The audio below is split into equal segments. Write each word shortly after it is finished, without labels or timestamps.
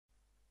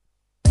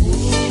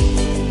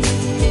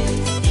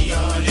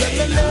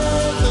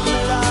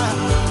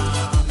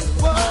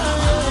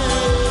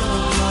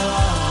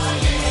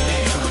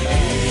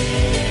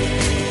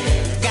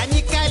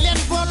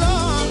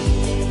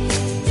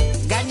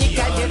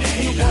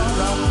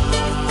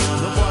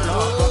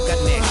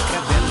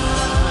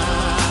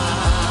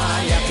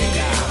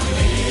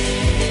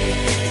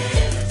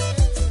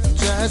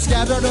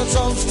scattered us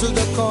out to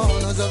the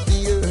corners of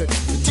the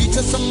earth. Teach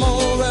us some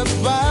more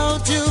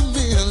about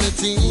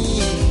humility.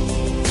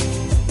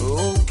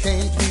 Oh,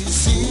 can't we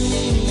see?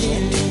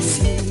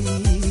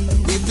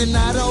 We've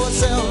denied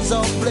ourselves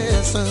our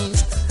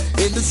blessings.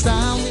 In this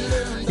time we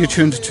learn. You're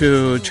tuned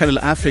to Channel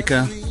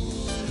Africa,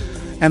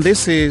 and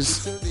this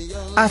is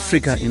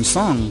Africa in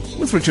Song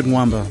with Richard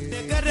Mwamba.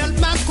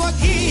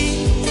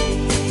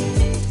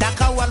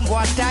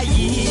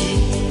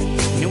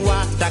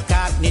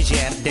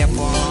 Niger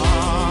Devon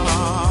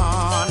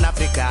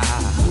Africa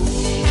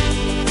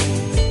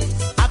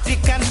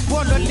African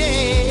Bololé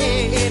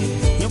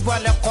ñu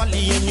boole xol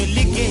yi ñu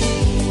liggéey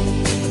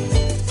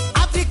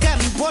African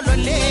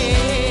Bololé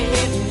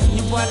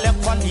ñu boole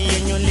xol yi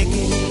ñu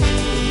liggéey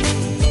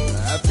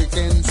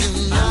Africans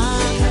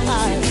unite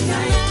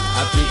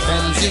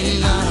Africans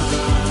unite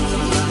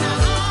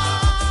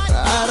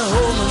at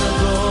home and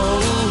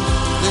abroad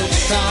let's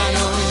shine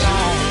on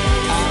light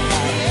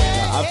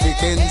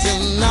Africans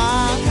unite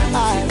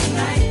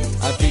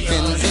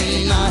Africans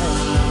unite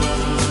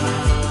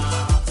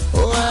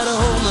oh at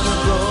home and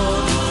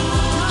abroad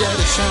you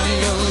gotta shine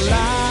your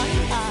light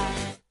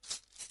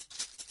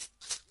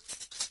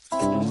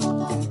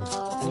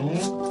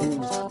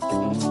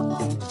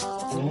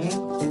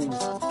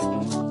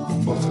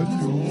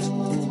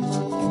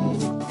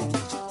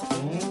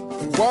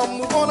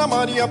Wamubona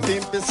Maria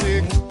Pempe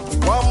seco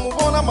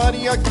Wamubona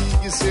Maria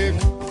Gigi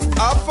seco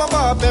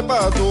Afaba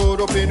beba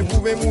doro peni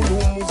kube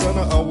mulumu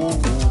zana awo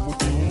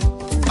mutin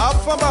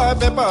Afaba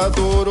beba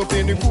doro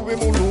peni kube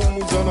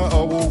mulumu zana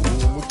awo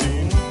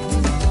mutin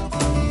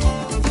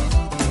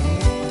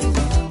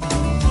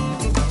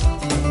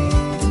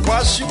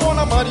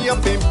Washimona Maria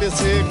Pempe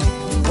seco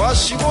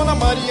Washimona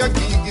Maria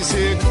Gigi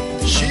seco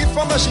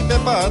Shifa mashi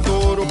beba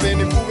doro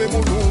peni kube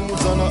mulumu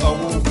zana awo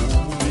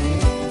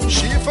mutin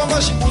Shifa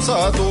mashi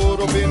busa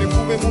doro peni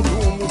kube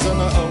mulumu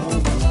zana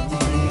awo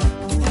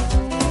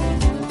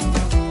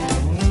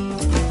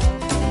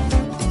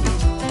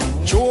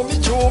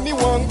Chomi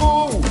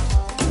wangu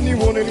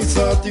nione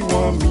lisati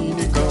wa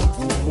mini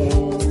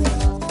kampumo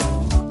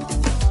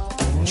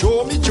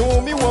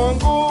Chomi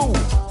wangu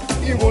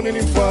nione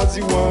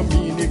lifazi wa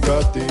mini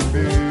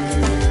katembe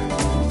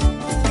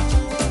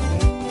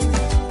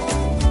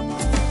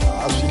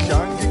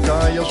Ashikangi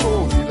kaya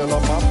sovila la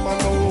mama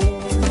no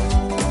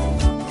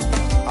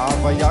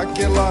Ava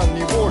yake la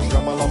ni vosha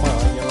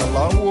malamanya la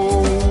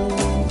lawo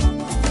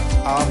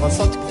Ava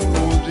sati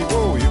kunuzi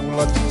go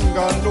iula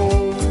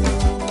tingano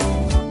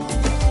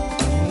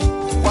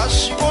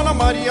Washimona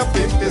Maria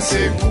Pempe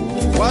seco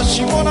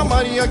Washimona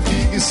Maria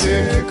Gigi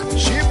seco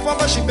Shifa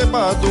bashi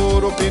beba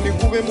doro peni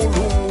kube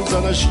mulumu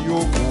zana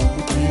shioku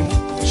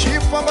mutin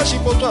Shifa bashi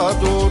bota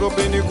doro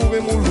peni kube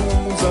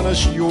mulumu zana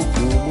shioku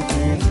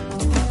mutin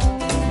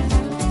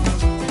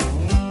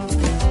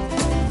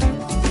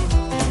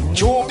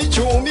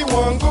Chomi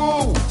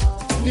wangu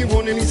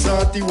nione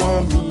lisati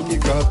wa mini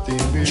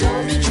katembe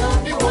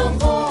Chomi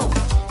wangu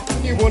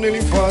nione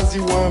lifazi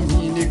wa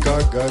mini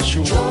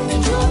kagasho Chomi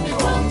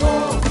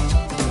wangu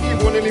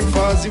nione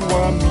lifazi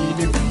wa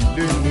mini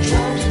vilene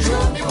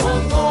Chomi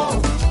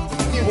wangu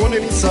nione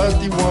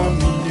lisati wa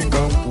mini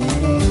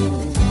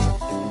kampumu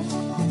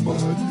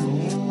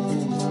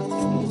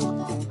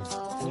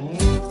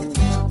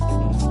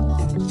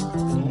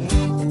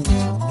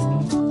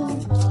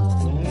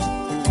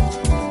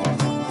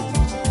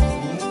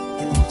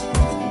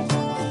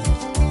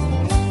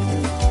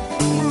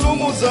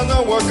Mulumuzana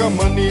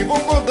wakamani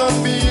bongo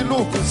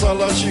dambilu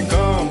kusala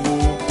shikambo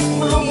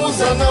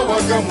Mulumuzana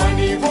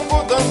wakamani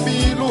bongo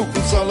dambilu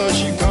kusala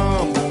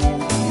shikambo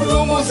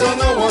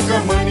Mulumuzana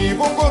wakamani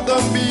bongo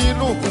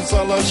dambilu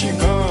kusala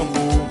shikambo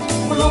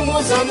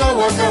Mulumuzana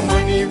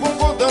wakamani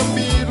bongo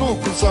dambilu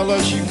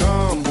kusala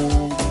shikambo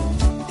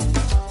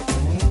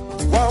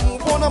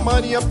Wamubona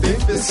Maria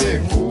Pempe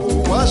seco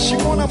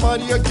Washimona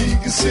Maria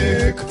Gigi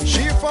seco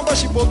Shifa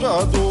bashi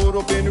bota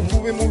doro peni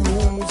kube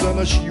mulumu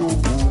zana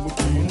shioku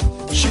mutin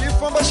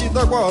Shifa bashi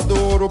dagwa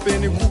doro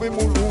peni kube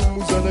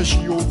mulumu zana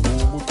shioku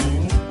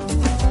mutin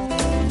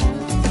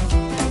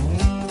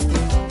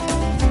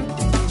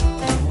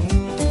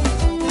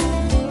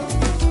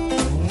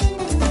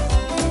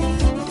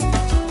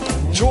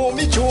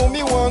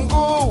Chomi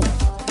wangu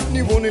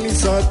nione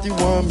lisati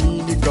wa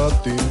mini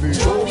katembe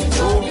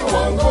Chomi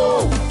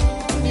wangu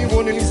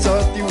nione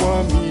lisati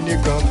wa mini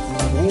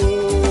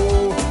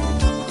kampumo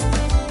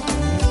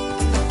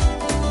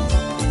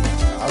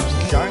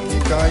Ashikangi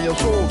kaya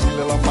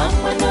sovile la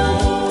mama no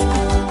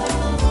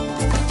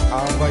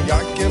Ava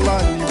yake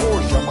la ni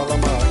vosha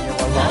malamanya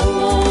la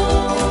lao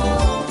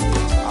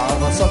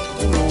Ava sati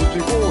kunuti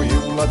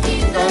goye ula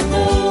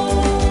tingano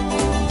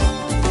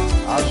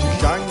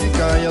Ashikangi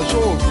kaya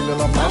sovile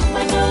la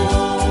mama no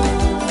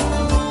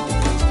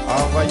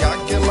Ava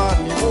yake la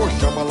ni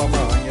vosha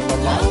malamanya la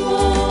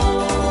lao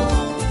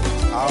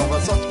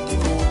Ava sati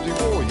kunuti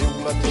goye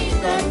ula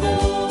tingano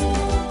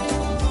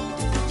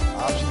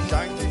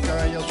Ashikangi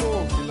kaya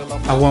sovile la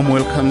mama A warm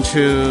welcome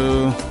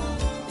to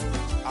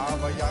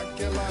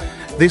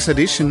this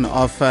edition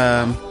of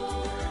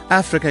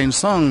Africa in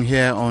Song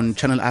here on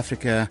Channel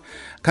Africa,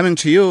 coming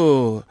to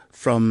you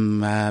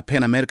from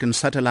Pan American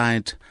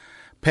Satellite,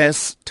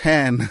 PAS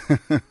 10.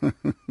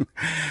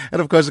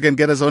 And of course, you can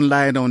get us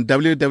online on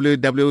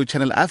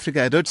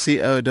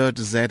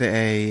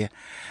www.channelafrica.co.za.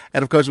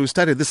 And of course, we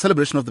started this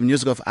celebration of the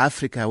music of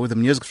Africa with the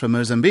music from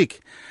Mozambique,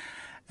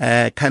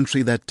 a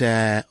country that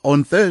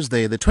on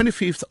Thursday, the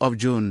 25th of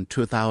June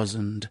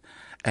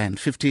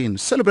 2015,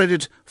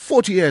 celebrated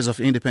 40 years of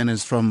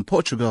independence from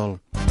Portugal.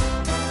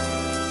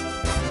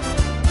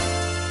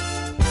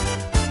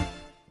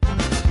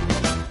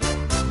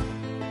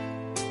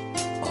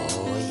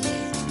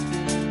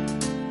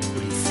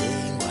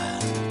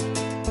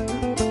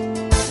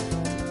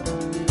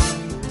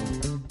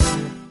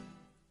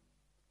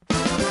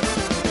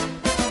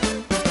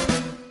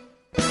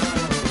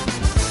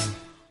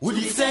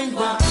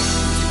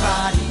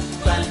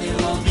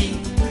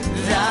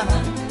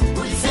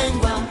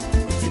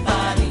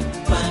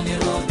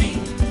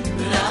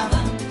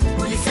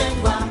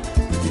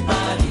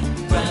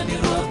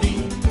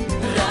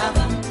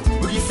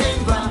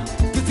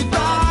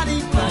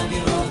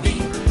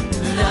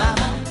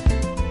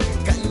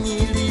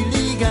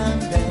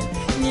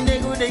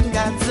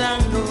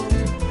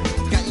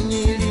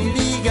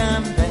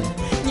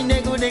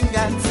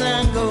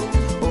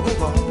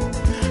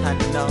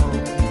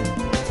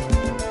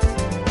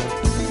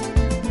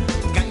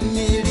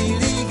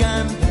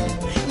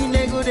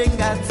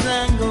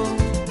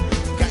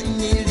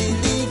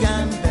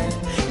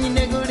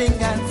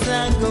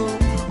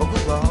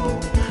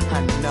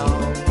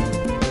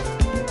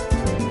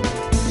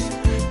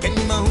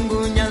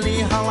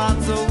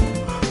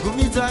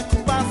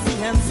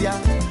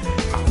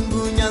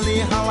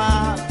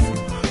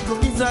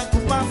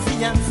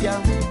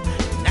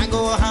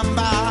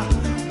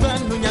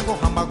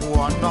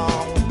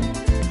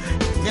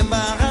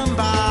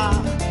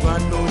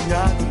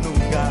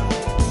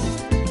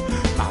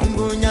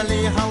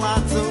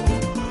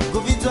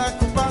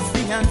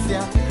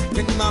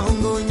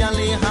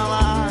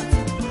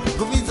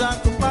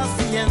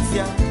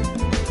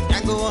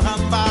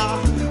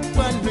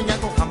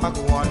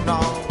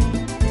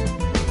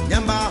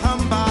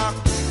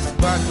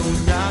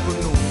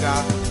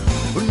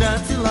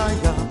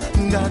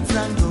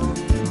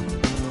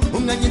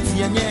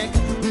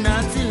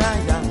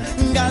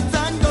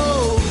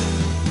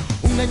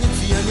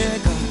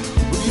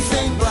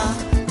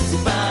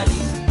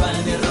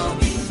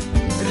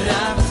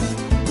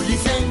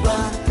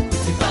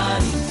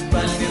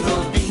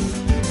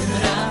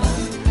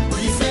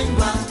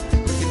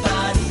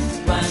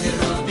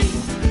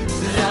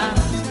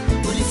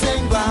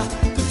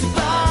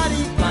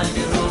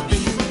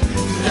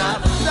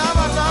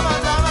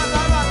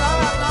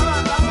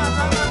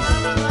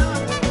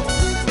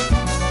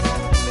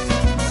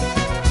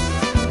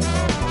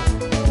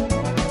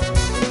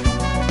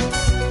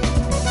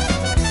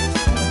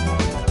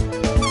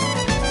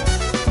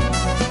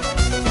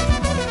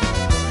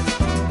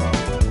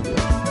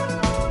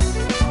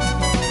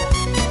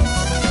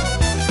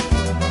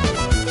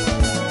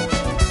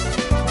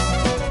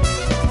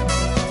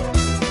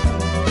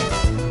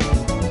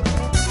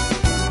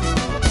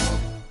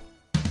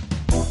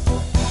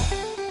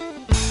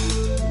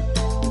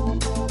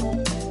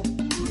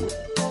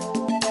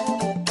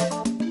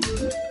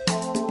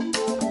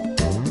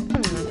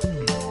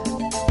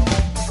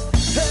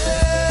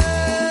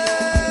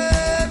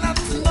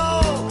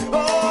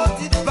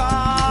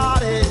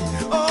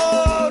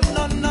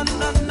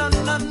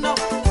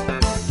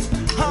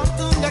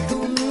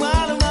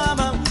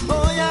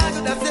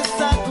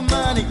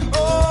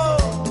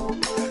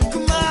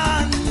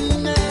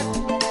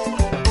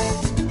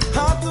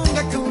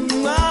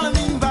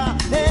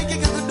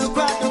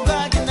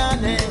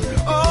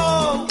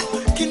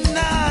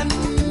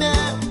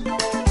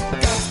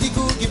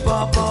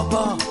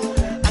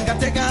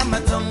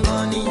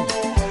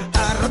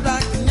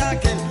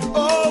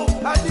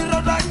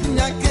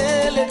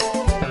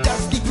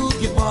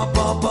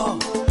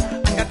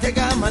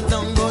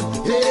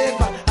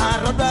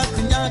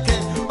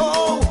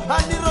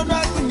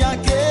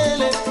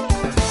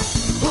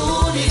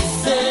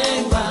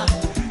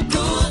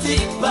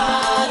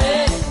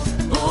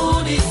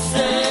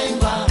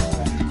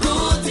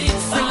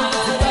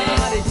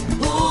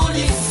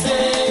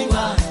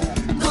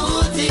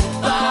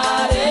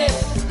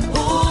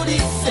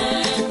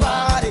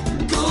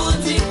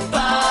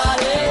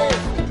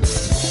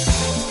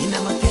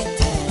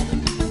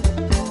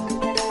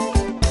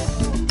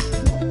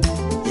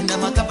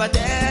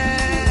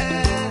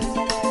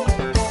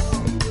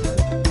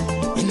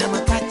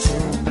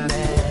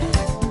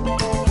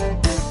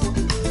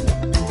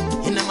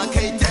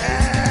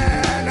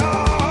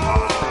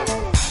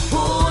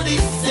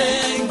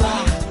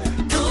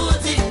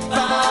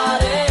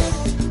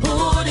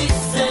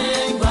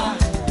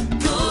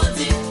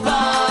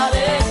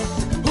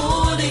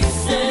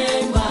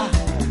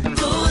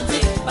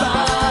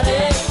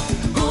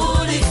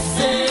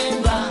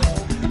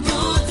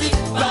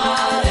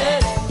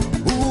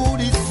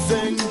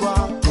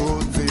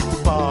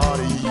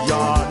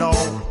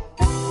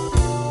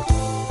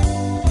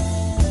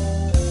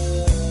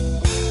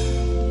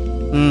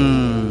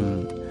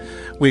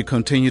 We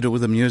continued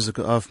with the music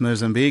of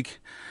Mozambique,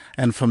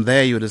 and from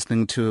there you're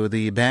listening to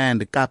the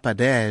band Kapa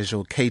Dash,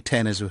 or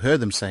K10 as you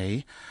heard them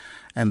say,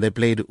 and they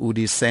played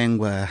Udi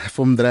Sengwa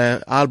from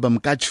the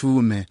album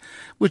Kachume,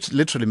 which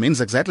literally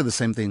means exactly the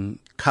same thing,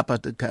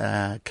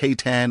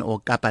 K10 or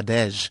Kapa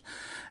Dash.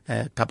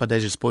 Kapa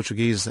Dash is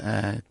Portuguese,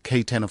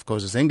 K10 of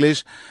course is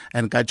English,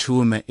 and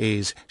Kachume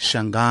is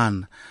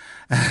Shangaan.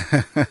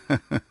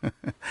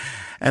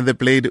 And they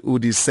played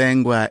Udi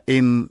Sengwa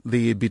in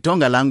the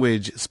Bitonga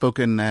language,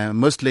 spoken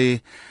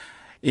mostly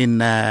in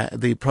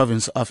the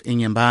province of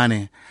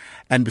Inyambane.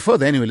 And before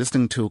then, we were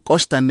listening to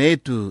Costa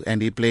Netu,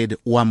 and he played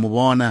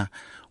Wamubona,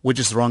 which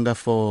is Ronga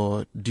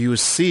for Do You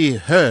See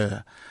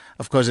Her?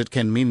 Of course, it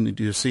can mean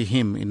do you see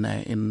him.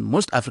 In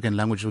most African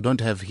languages, we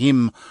don't have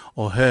him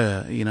or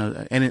her,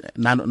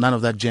 none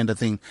of that gender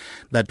thing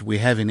that we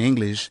have in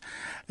English.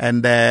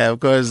 And of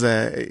course,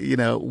 I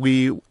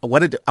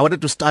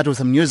wanted to start with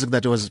some music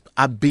that was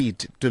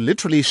upbeat to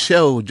literally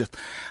show just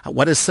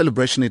what a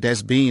celebration it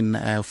has been.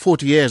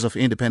 40 years of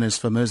independence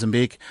for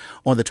Mozambique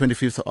on the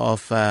 25th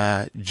of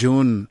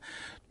June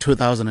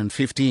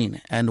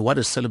 2015, and what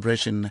a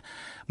celebration.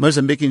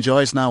 Mozambique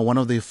enjoys now one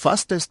of the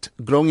fastest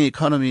growing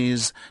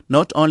economies,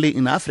 not only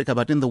in Africa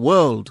but in the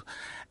world.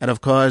 And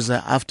of course,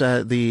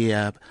 after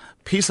the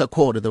peace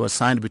accord that was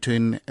signed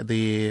between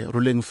the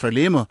ruling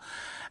Frelimo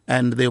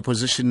and the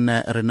opposition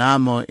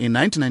Renamo in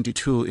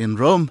 1992 in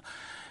Rome,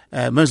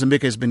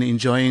 Mozambique has been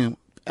enjoying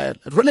a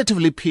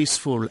relatively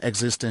peaceful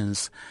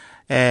existence.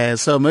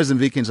 So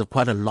Mozambicans have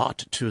quite a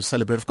lot to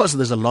celebrate. Of course,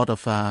 there's a lot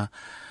of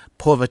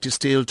poverty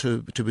still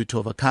to be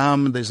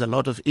overcome. There's a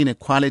lot of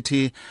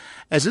inequality,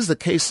 as is the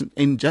case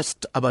in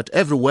just about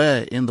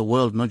everywhere in the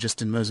world, not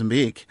just in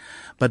Mozambique.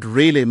 But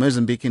really,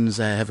 Mozambicans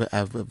have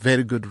a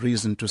very good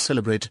reason to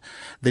celebrate.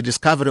 The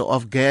discovery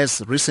of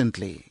gas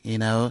recently,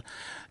 will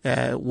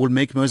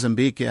make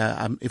Mozambique,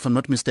 if I'm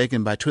not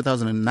mistaken, by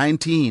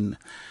 2019,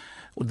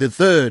 the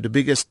third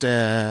biggest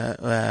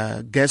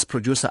gas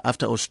producer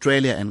after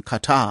Australia and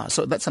Qatar.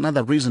 So that's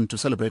another reason to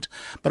celebrate.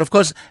 But of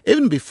course,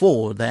 even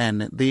before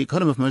then, the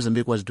economy of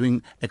Mozambique was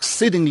doing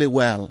exceedingly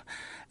well.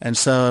 And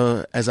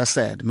so, as I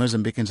said,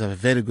 Mozambicans have a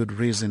very good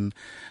reason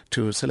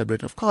to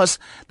celebrate. Of course,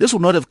 this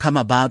would not have come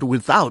about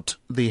without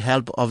the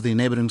help of the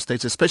neighboring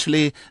states,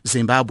 especially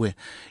Zimbabwe.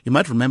 You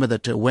might remember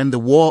that when the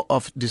war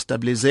of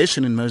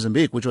destabilization in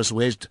Mozambique, which was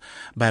waged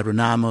by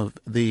Renamo,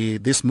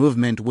 this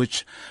movement,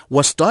 which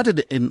was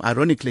started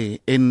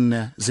ironically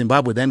in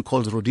Zimbabwe, then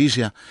called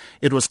Rhodesia,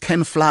 it was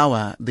Ken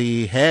Flower,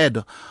 the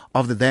head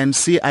of the then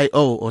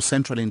CIO, or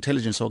Central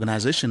Intelligence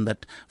Organization,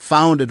 that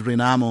founded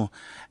Renamo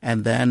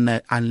and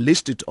then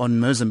unleashed it on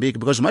Mozambique.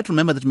 Because you might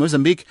remember that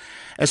Mozambique,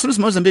 as soon as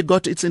Mozambique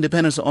got its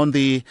independence on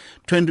the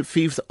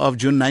 25th of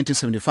June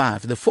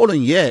 1975, the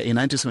following year in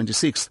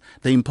 1976,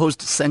 they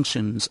imposed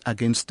sanctions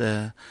against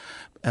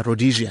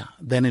Rhodesia.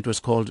 Then it was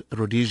called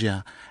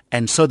Rhodesia.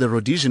 And so the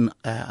Rhodesian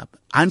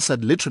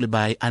answered literally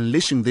by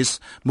unleashing this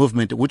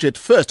movement, which at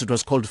first it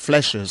was called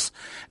Fleshers.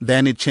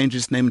 Then it changed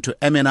its name to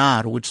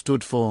MNR, which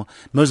stood for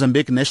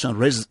Mozambique National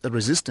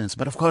Resistance.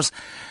 But of course,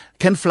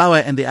 Ken Flower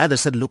and the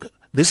others said, look,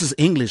 this is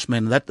English,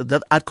 man. That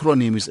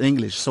acronym is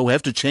English. So we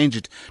have to change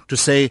it to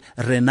say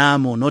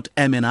Renamo, not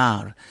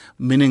MNR,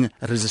 meaning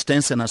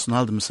Resistência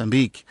Nacional de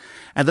Moçambique.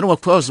 And then,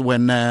 of course,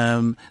 when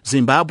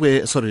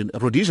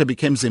Rhodesia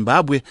became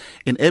Zimbabwe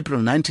in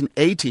April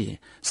 1980,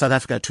 South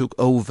Africa took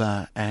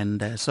over.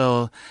 And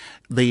so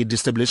the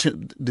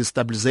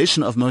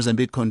destabilization of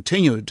Mozambique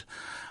continued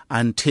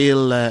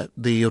until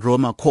the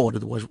Rome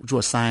Accord, which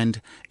was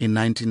signed in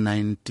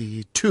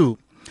 1992.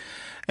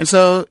 And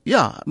so,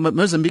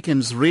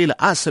 Mozambicans really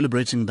are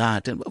celebrating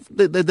that. And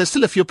there's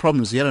still a few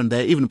problems here and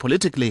there, even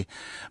politically.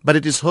 But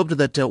it is hoped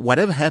that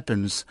whatever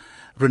happens,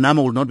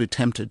 Renamo will not be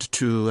tempted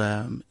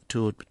to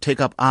take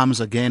up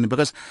arms again,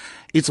 because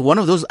it's one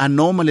of those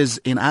anomalies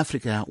in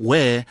Africa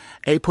where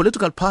a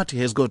political party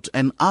has got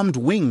an armed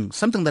wing,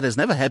 something that has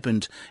never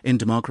happened in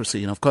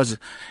democracy. And of course,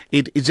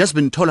 it's just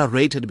been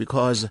tolerated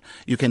because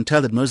you can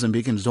tell that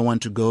Mozambicans don't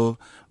want to go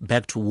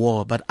back to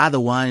war. But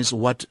otherwise,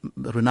 what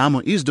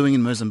Renamo is doing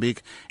in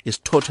Mozambique is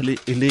totally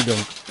illegal.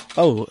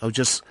 Oh, I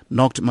just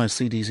knocked my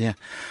CDs here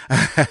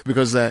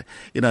because, I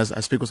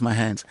speak with my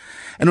hands.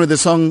 Anyway, the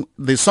song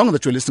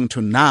that you're listening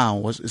to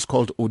now is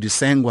called Udi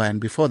Sengwa, and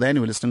before then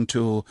you were listening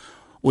to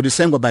Udi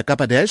Sengwa by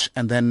Kapa Dash,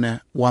 and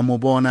then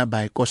Wamubona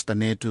by Costa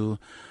Netu,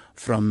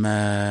 from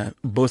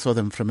both of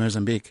them from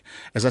Mozambique.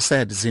 As I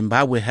said,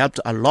 Zimbabwe helped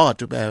a lot.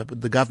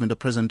 The government of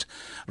President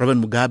Robert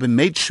Mugabe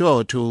made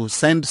sure to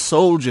send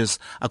soldiers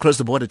across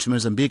the border to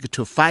Mozambique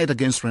to fight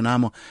against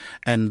Renamo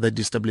and the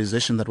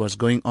destabilization that was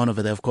going on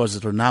over there. Of course,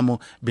 Renamo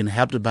been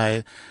helped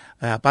by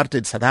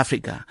apartheid South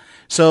Africa.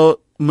 So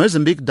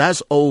Mozambique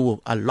does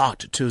owe a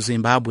lot to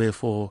Zimbabwe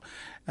for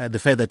the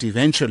fact that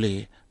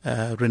eventually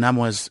Renamo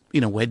was,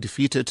 were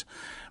defeated,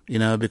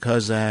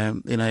 because,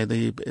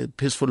 the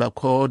peaceful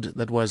accord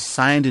that was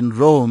signed in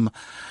Rome,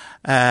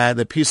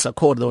 the peace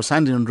accord that was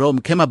signed in Rome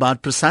came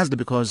about precisely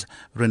because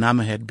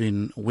Renamo had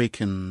been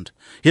weakened.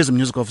 Here's the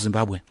music of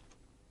Zimbabwe.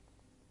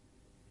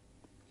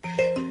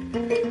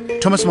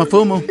 Thomas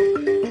Mafumu,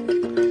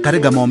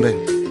 Kariga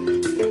Mombe.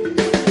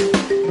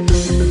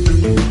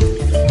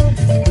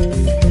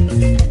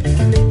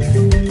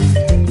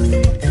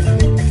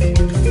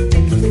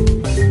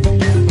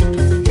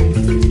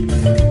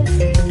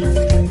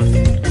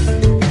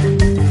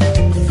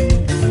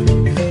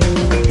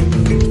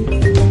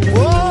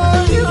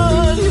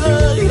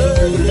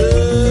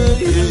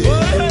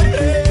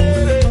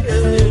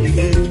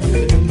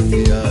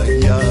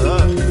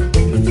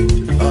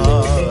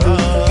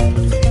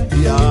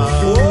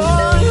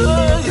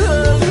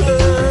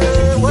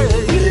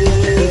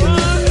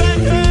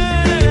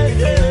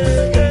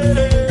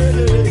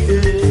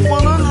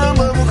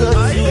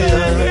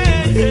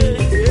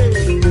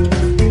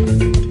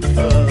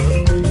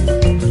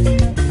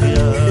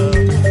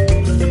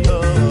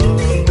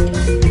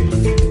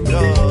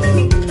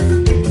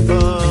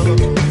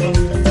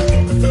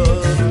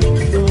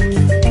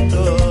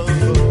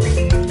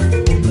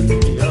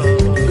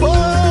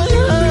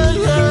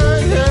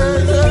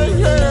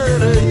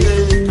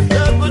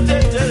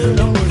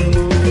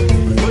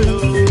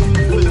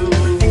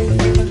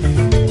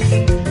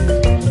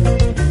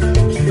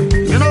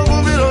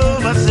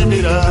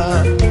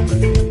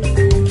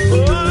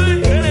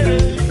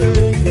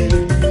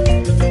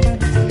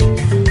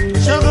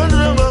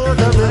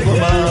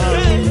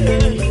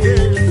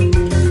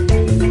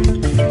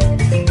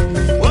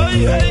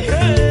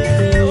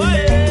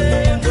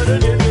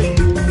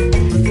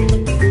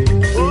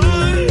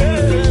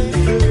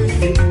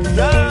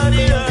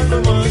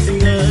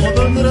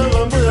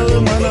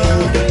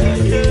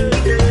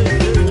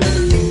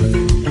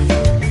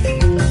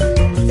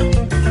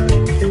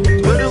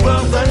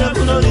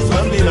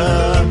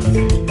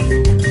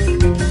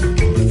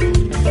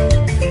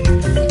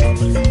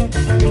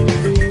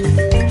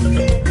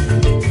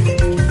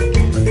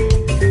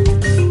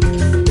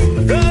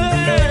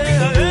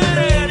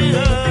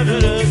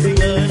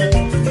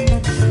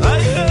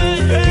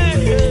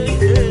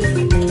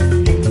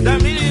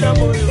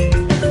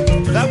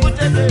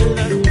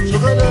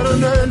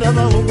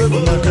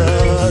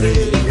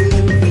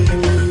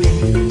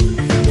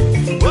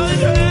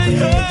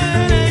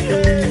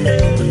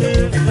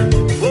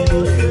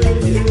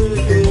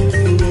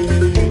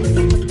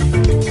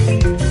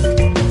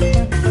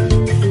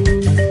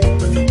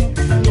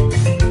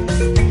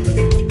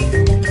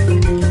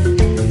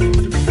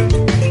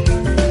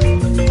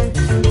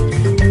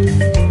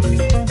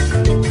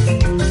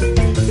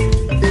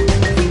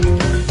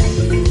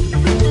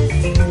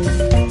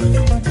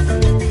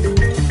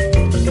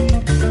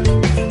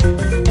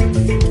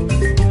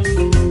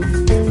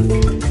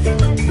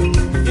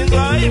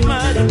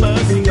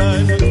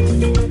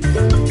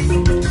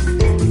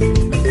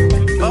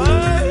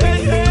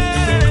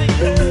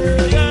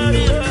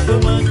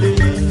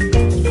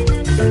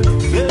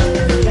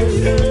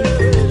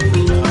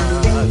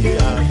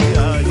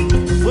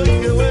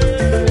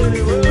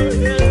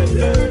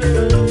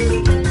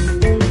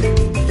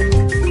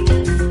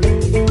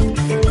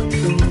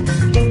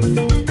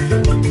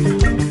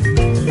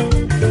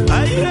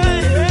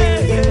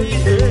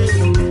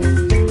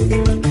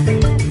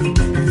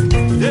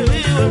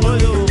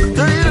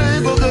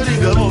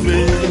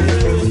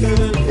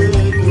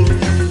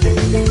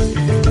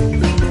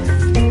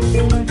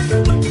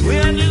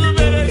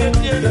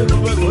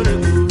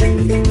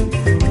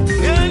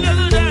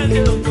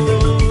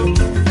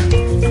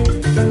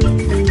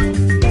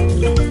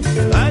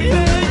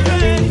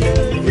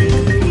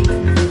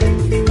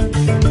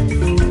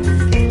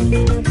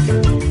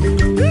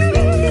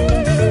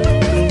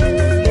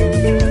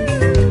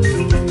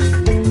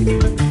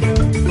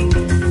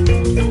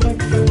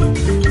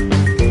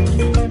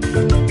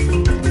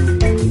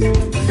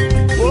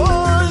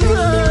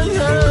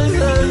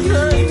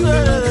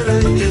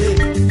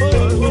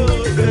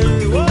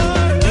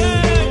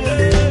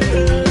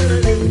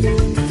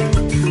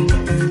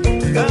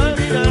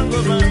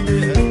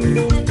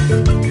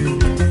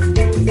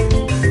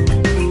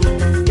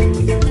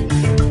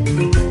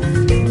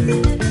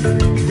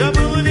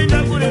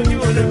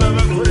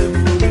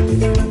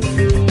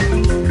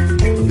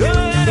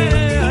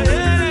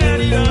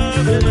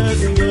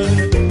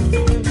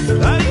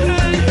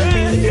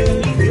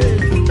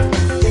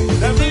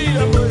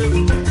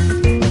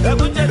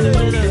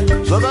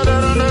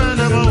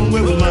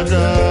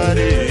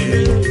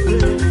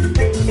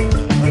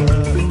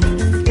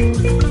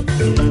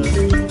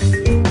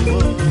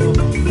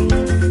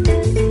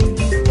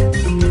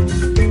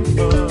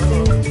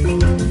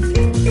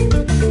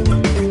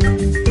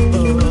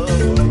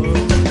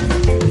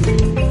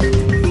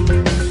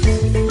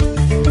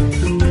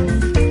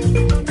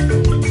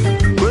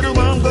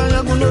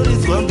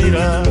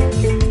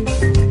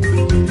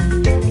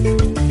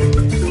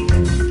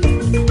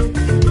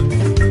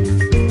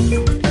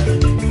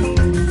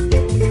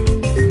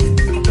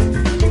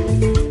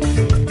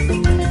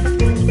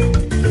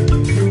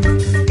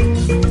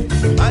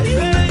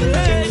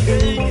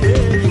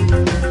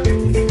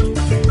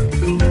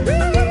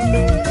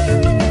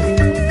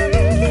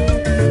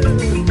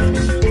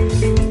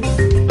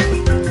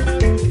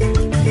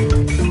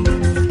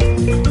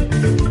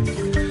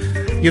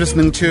 You're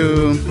listening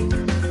to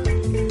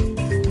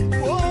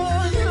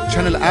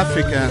Channel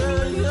Africa,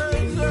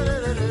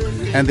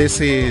 and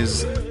this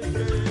is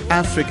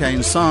Africa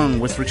in Song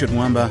with Richard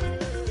Mwamba.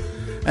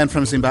 And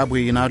from Zimbabwe,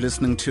 you're now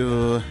listening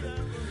to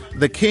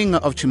the king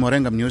of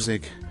Chimurenga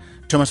music,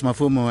 Thomas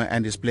Mafumo,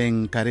 and he's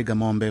playing Kariga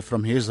Mombe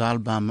from his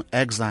album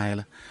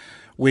Exile,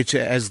 which,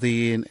 as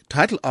the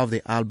title of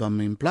the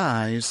album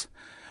implies,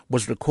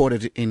 was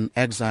recorded in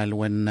exile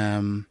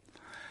when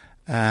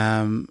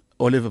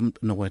When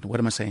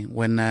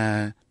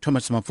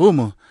Thomas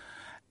Mafumo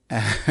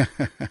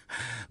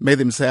made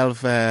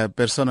himself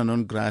persona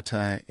non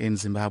grata in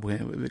Zimbabwe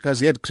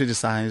because he had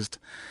criticized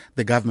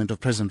the government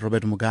of President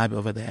Robert Mugabe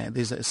over there.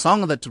 There's a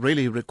song that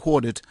really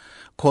recorded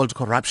called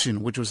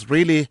Corruption, which was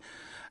really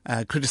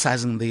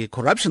criticizing the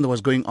corruption that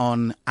was going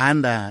on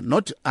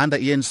not under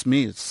Ian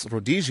Smith's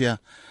Rhodesia,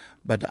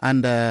 but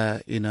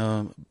under,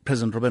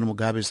 President Robert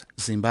Mugabe's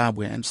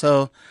Zimbabwe. And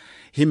so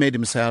he made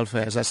himself,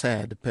 as I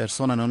said,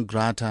 persona non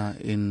grata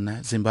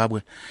in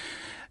Zimbabwe.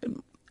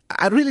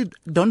 I really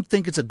don't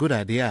think it's a good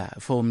idea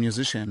for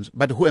musicians,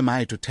 but who am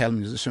I to tell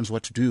musicians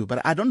what to do?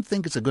 But I don't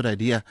think it's a good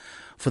idea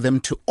for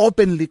them to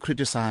openly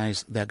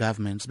criticize their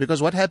governments,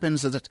 because what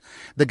happens is that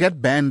they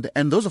get banned,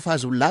 and those of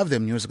us who love their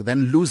music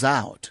then lose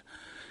out.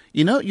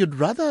 You'd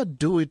rather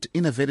do it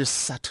in a very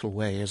subtle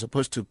way as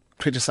opposed to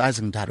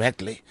criticizing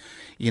directly,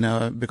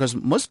 because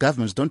most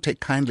governments don't take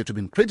kindly to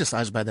being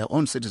criticized by their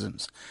own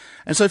citizens.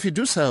 And so if you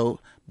do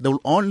so,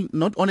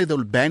 not only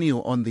they'll ban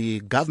you on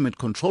the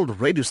government-controlled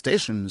radio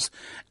stations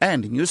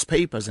and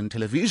newspapers and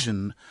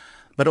television,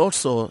 but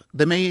also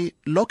they may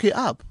lock you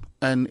up,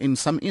 and in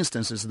some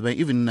instances they may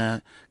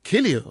even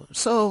kill you.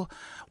 So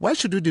why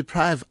should you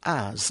deprive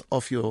us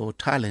of your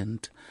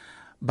talent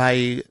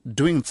by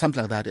doing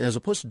something like that, as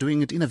opposed to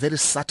doing it in a very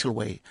subtle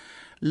way?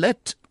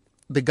 Let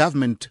the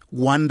government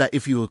wonder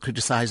if you are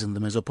criticizing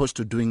them, as opposed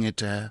to doing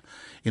it,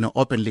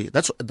 openly.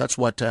 That's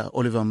what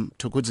Oliver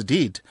Mtukudzi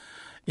did,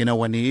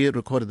 when he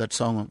recorded that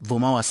song,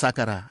 Vuma wa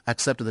Sakara,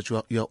 accept that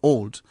you're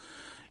old.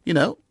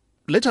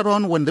 Later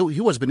on, when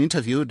he was being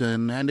interviewed,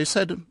 and they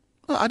said,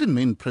 I didn't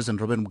mean President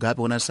Robert Mugabe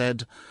when I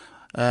said,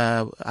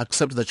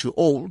 accept that you're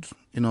old,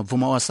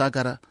 Vuma wa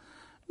Sakara.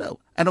 No.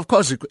 And of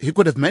course, he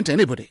could have meant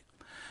anybody.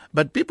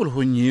 But people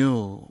who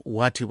knew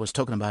what he was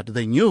talking about,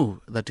 they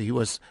knew that he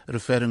was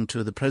referring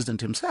to the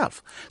president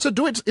himself. So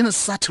do it in a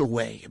subtle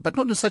way, but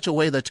not in such a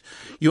way that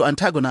you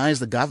antagonize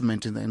the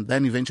government and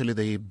then eventually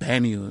they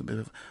ban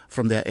you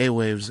from their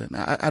airwaves. And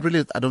I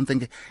don't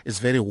think it's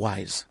very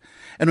wise.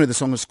 Anyway, the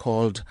song is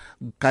called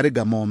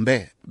Kariga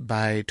Mombe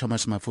by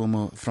Thomas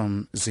Mafumo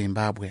from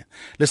Zimbabwe.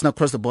 Let's now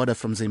cross the border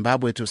from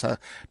Zimbabwe to South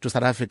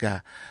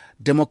Africa.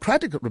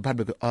 Democratic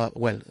Republic,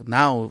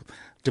 now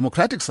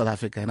Democratic South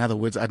Africa. In other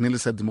words, I nearly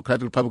said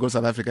Democratic Republic of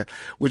South Africa,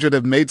 which would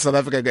have made South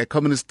Africa a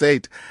communist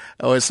state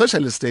or a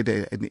socialist state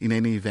in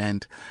any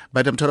event.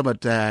 But I'm talking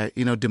about,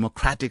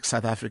 Democratic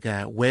South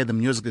Africa, where the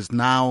music is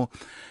now,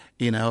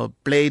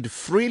 played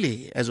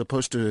freely, as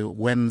opposed to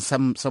when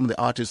some of the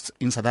artists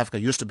in South Africa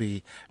used to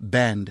be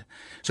banned.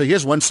 So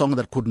here's one song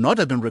that could not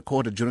have been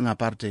recorded during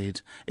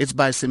apartheid. It's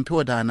by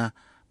Simpiwe Dana,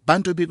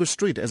 Bantu Biko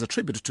Street, as a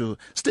tribute to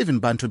Stephen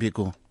Bantu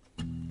Biko.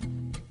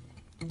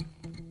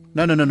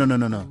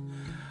 No.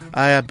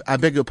 I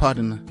beg your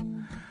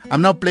pardon.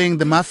 I'm now playing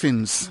the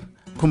Muffins,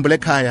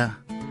 Kumbule Kaya.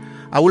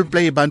 I will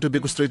play Bantu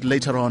Biko Street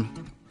later on.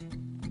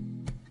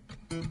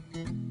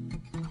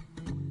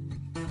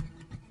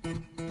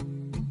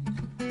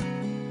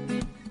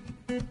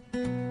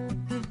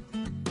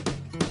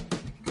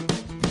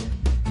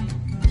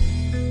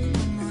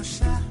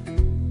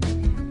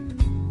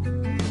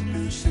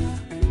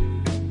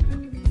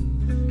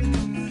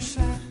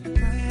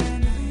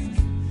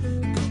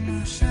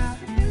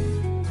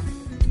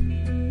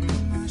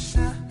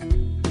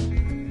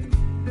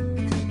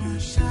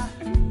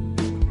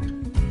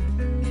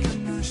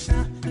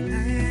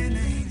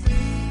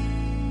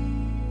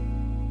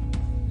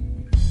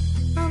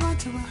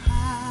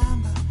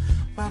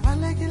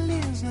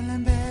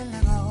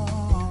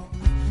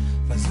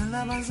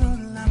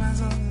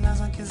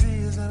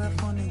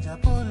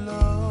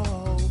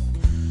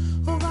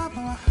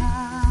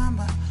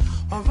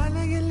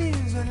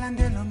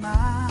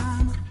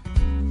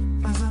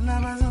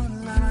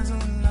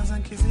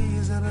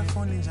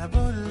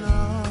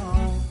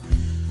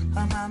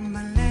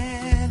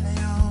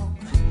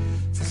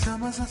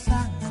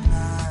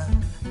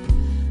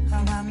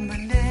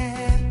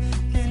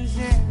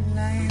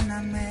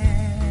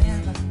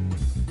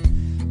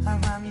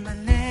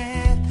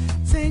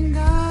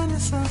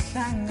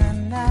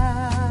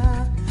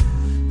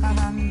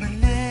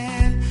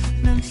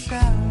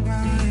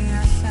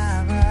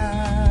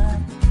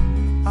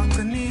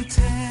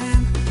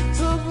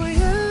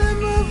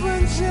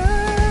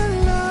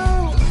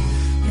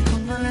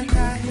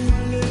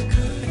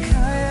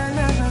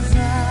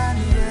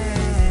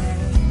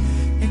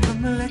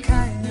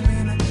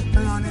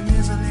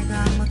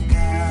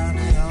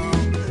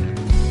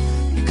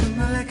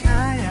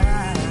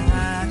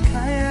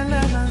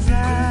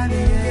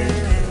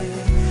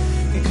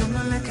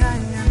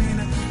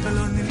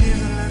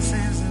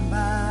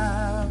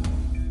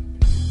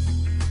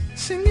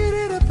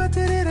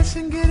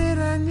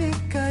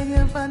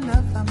 umfana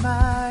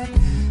famai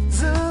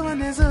zuba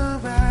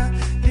nezuba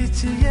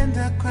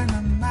lichiyenda kwa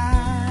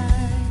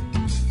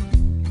namai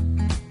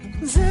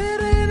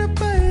nzira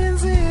inapaya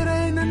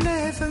nzira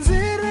inanesa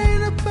nzira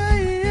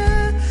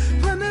inapaya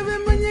vana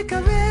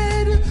vemanyika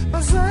vedu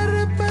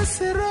pasare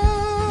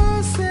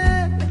pasirose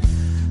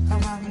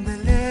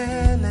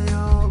abambelela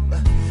yoba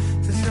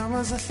zishoma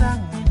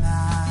zahlangana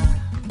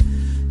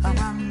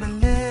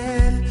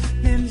abambelela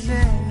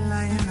lindlela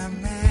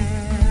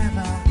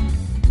inameva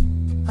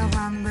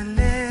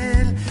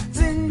abambelela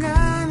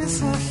zingane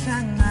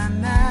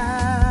sohlangana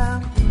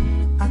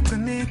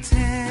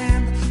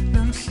akunithemba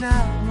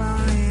nomhlaba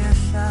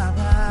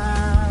uyahlaba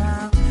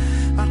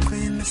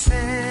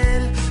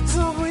aqinisela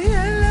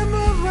zobuyela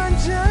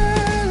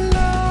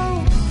mavanjalo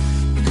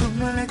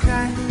ikhumule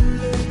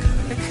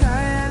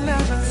ekhaya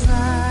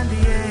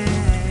labazali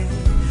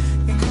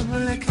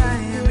ikhumule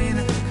ekhaya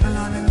mina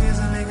alone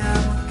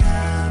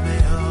ngizolekamugabe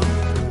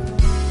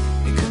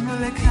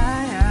ikhumule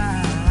ekhaya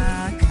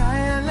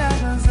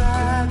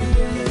labazali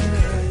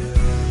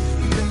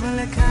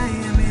ikhumule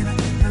ekhaya mina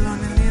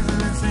alone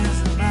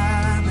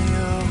ngizolesezibame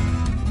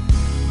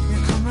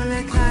ikhumule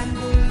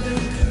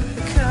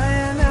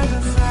ekhaya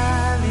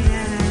labazali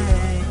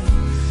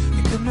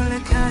ikhumule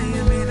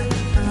ekhaya mina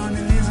alone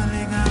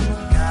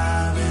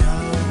ngizolekamugabe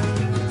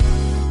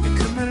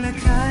ikhumule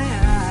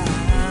ekhaya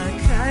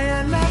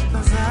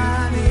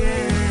labazali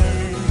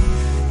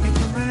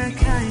ikhumule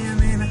ekhaya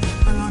mina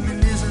alone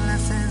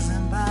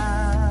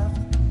ngizolesezibame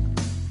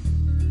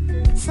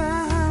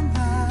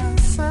sahamba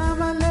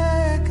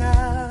sabaleka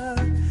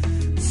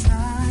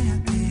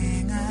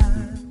sayadinga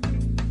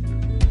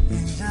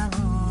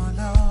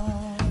injabulo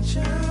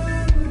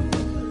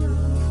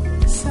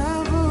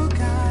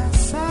savuka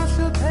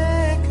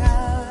sahlupheka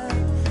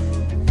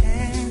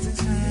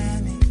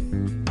ezizweni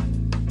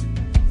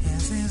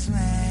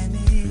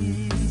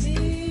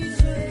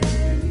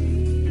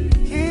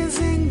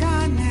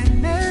izingane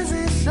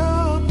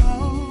nezihlobo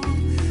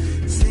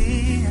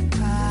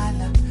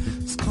ziyakhala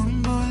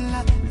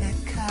sikhumbula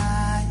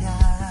ekhaya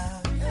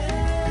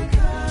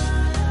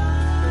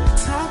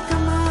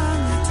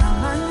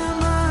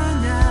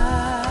tamanya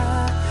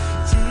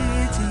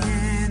jithi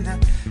yenda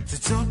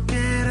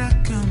zitokera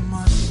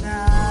kumosha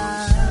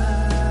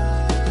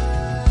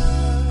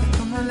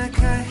ikhumule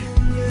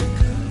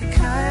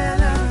ekhaya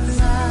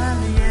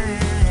labazali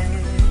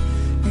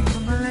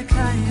ikhumule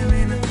ekhaya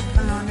mina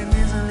alone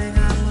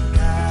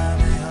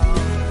ngizolekamugabe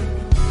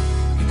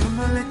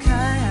ikhumule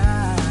ekhaya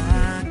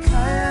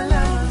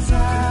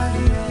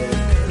labazali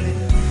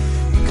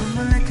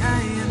ikhumule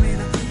ekhaya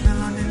mina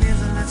alone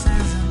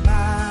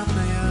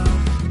ngizolesezibame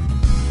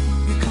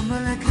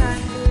ikhumule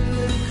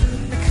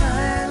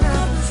ekhaya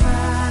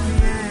labazali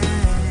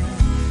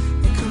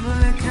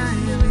ikhumule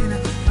ekhaya mina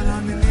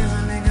alone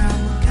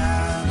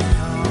ngizolekamugabe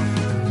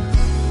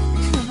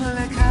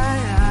ikhumule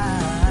ekhaya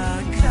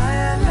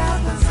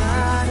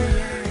labazali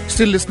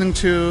Still listening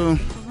to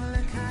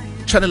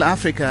Channel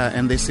Africa,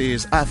 and this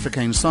is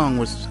Africa in Song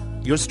with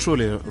yours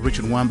truly,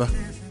 Richard Mwamba.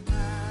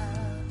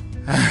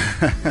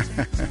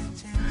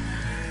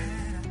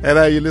 And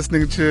are you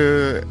listening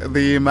to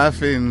the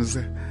Muffins,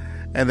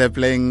 and they're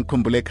playing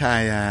Khumbule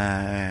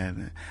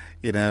Ekhaya,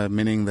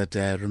 meaning that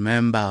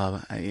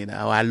remember,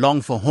 I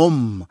long for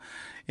home,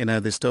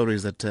 the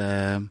stories that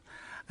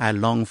I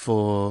long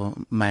for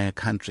my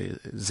country,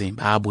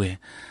 Zimbabwe,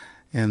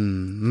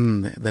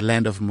 in the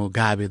land of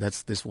Mugabe.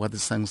 That's what the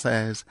song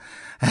says.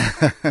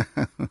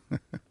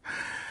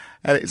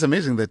 It's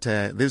amazing that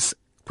this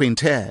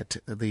quintet,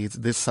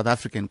 this South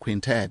African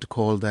quintet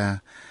called the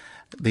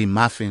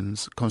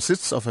Muffins,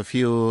 consists of a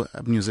few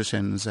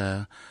musicians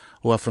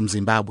who are from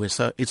Zimbabwe.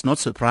 So it's not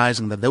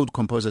surprising that they would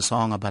compose a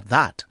song about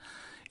that,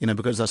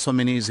 because there are so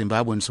many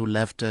Zimbabweans who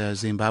left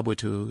Zimbabwe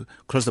to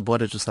cross the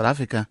border to South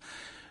Africa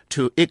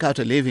to eke out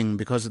a living,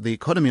 because the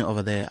economy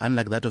over there,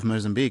 unlike that of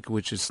Mozambique,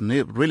 which is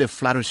really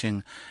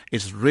flourishing,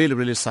 is really,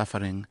 really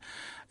suffering.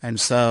 And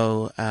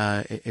so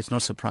it's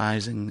not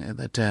surprising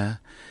that,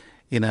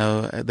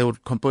 they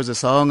would compose a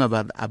song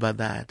about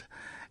that.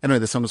 Anyway,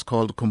 the song is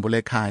called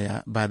Khumbule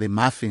Ekhaya by the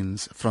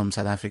Muffins from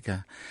South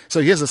Africa. So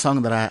here's a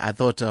song that I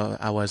thought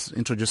I was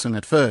introducing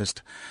at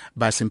first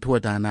by Simpiwe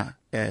Dana,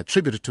 a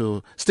tribute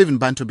to Stephen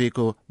Bantu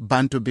Biko,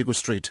 Bantu Biko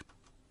Street.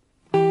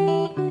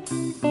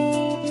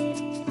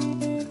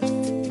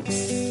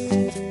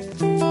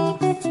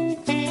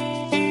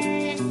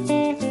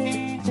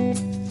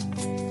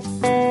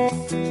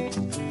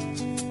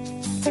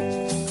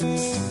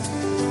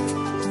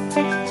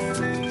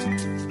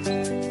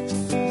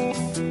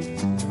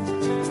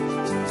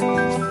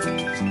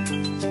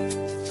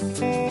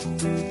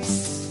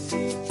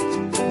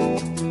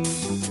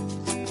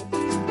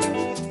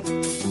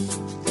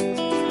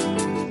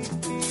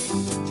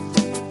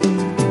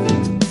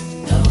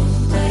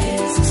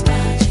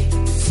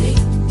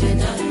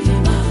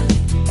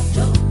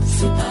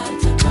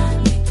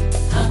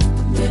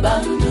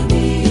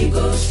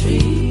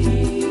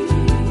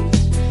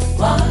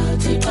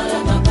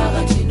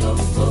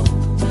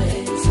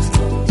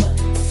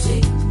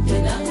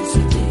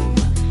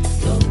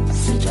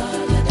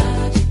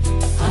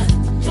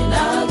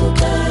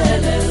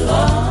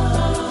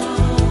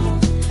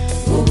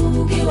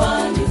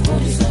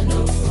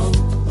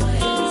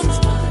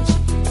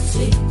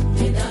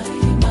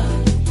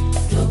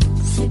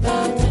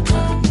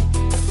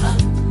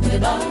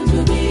 Bantu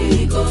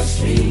Biko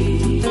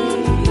Street.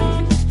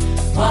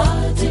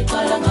 Wathi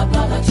qala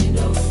ngaphakathi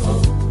noma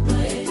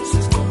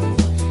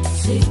esisithoba.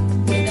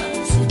 Singena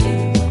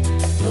sidinga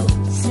lo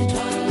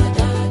sithwala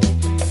dade.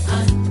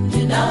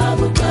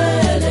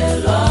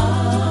 Andinakuxelelwa.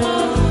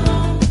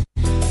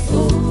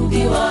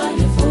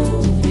 Ukiwani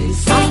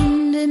fundisa.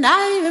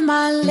 Andinayo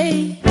imali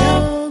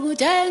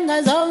yokuthenga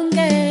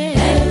zonke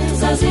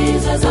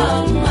ezaziza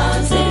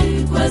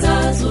zamazikwe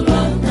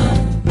zazulwana.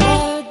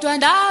 Kodwa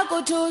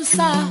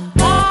ndakuthusa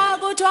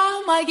akuthiwa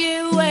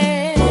makiwe.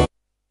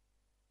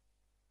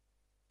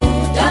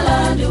 Dala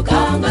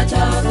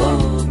ndukangathako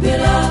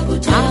bila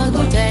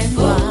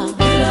kuthengwa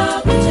bila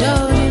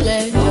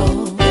kutholileyo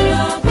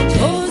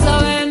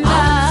uzawenda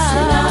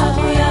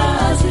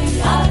sinakuyazi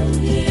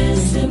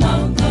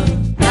ayisimanga.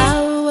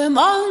 Nawe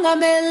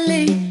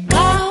mongameli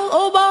xa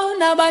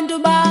ubona abantu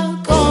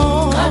bakho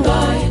qandwa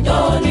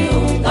yintoni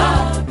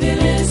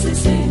ungaphilisi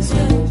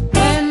sizwe.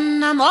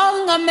 Wena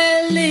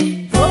mongameli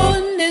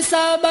fundisa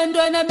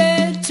abantwana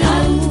bethu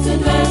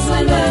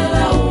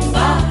zindwezelwela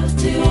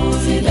ungathi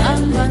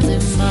uzihamba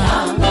nzima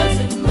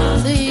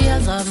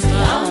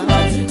ziyazama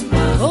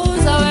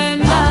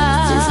uzawenda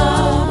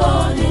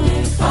sizobona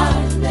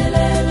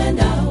nifanelele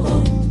ndawo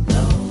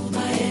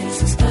noma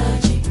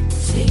esisikhathi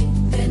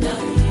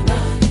singenayo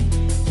imali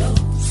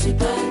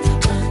dosiphatha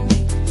xani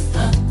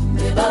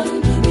hambe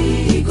Bantu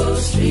Biko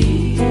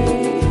Street.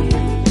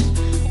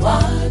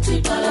 Wathi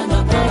qala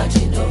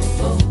ngaphakathi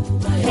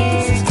noma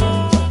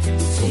esisithoba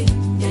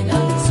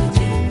singenayo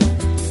sidinga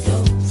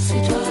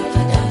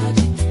dosithwala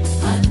dade.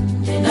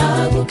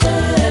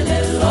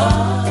 Andinakuxelelwa.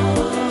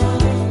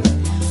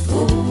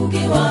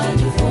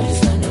 Ukiwani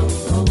fundisa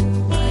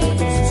noma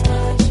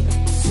esisithoba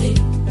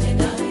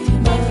singenayo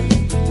imali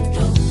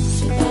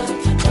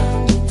dosiphatha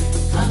xani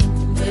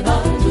hambe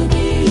Bantu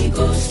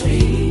Biko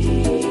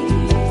Street.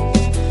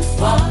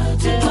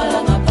 Wathi qala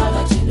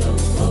ngaphakathi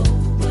noma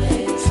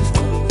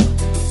esisithoba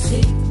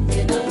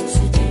singenayo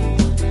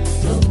sidinga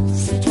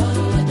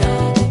dosithwala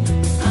dade.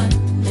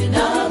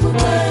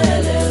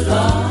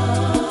 Andinakuxelelwa.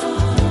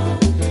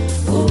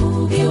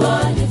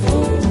 Ukiwani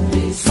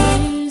fundisa.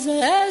 Sizwe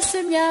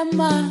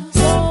esimnyama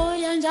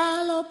soya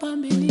njalo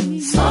phambili.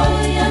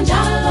 Soya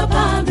njalo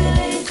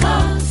phambili xa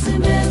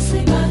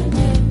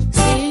simesikanye.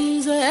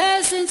 Sizwe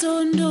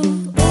esintsundu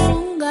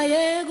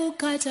ungayeki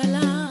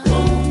ukukhathala.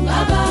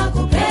 Ungaba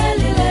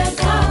kuphelile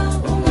xa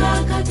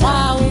ungakhathali.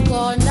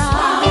 Wawuqonda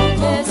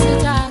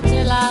esithathe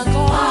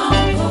lakho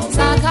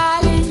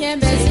sakhala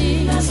inyembezi.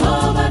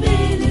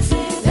 Sobabili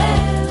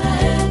sivela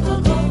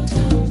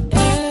eGolgotha.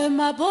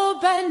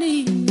 Emabhubheni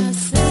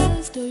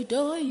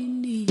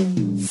nasesidoyidoyini.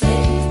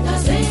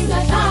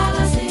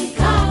 Singahlala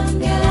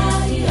sikhangela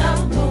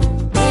ihambo.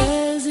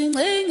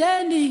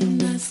 Ezingcingeni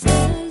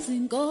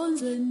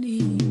nasezinkonzweni.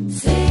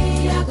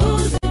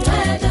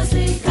 Siyakuzinceda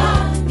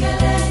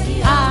sikhangele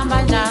ihambo. Hamba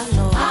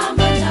njalo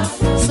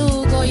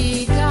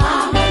sukoyika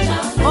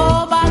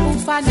ngoba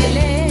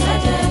kufanele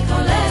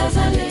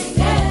ekholeza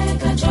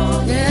lingeka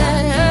ntshona.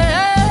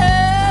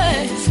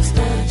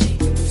 Esisikhathi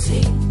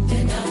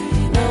singenayo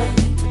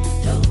imali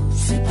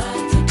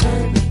dosiphatha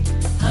xani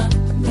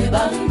hambe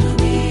Bantu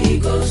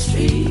Biko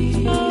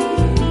Street.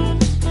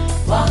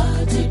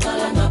 Wathi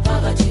qala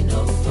ngaphakathi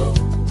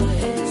noma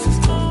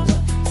esisithoba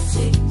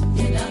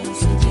singenayo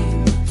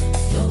sidinga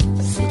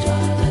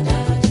dosithwala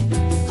dade.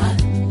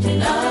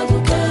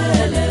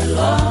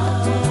 Andinakuxelelwa.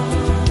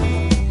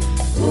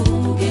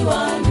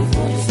 Ukiwani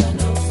fundisa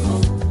noma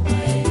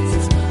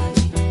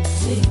esisithoba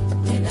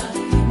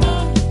singenayo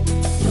imali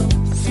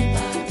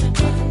dosiphatha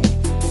xani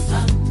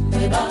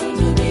hambe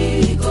Bantu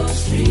Biko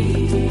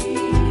Street.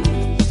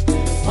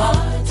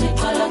 Wathi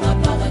qala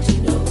ngaphakathi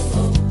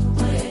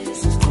noma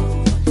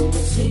esisithoba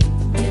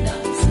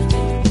singenayo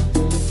sidinga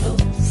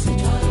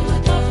dosithwala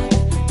dade.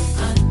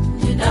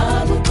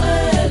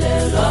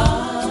 Andinakuxelelwa.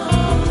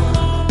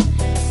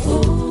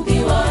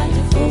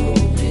 Ukiwani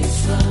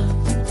fundisa.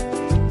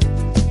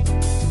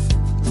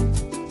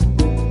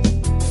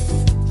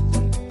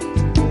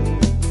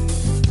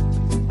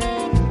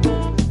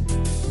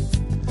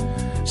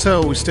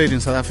 So we stayed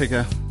in South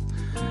Africa,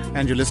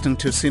 and you're listening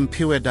to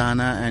Simphiwe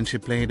Dana, and she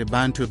played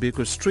Bantu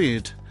Biko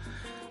Street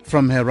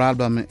from her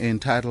album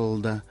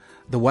entitled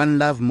The One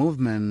Love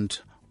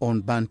Movement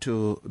on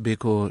Bantu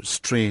Biko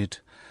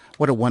Street.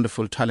 What a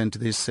wonderful talent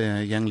this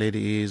young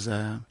lady is.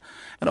 And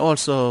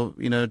also,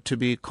 to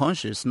be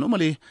conscious.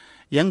 Normally,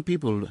 young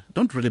people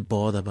don't really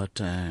bother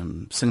about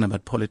singing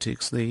about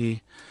politics.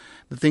 They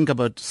think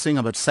about sing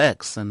about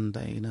sex and,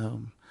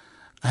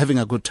 having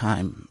a good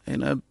time.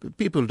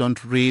 People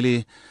don't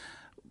really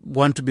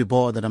want to be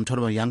bothered. I'm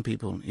talking about young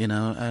people,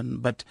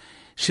 but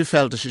she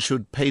felt she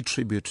should pay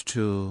tribute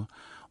to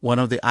one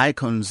of the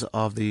icons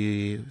of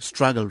the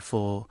struggle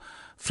for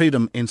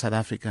freedom in South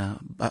Africa,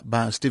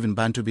 Stephen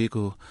Bantu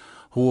Biko,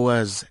 who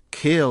was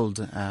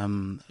killed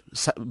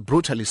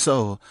brutally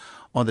so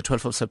on the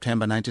 12th of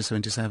September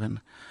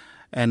 1977.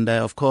 And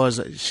of course,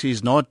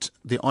 she's not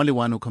the only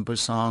one who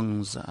composed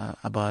songs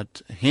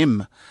about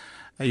him.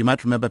 You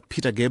might remember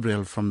Peter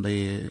Gabriel from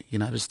the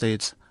United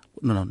States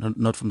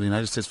not from the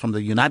United States, from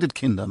the United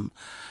Kingdom.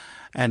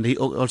 And he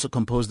also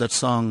composed that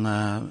song,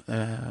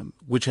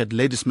 which had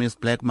Ladysmith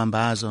Black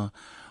Mambazo,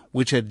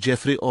 which had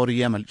Jeffrey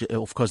Oriema,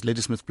 of course,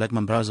 Ladysmith Black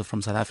Mambazo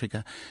from South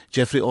Africa,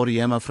 Jeffrey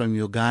Oriema from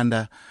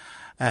Uganda,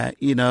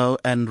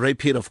 and Ray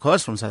Peat, of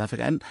course, from South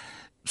Africa. And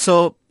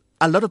so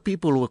a lot of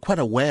people were quite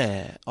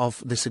aware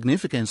of the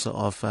significance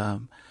of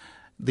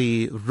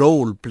the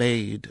role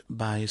played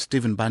by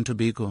Stephen Bantu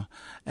Biko,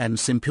 and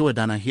Simphiwe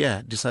Dana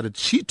here decided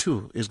she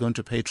too is going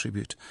to pay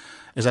tribute,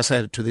 as I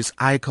said, to this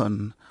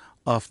icon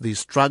of the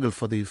struggle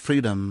for the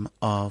freedom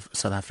of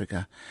South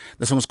Africa.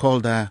 The song is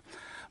called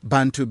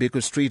Bantu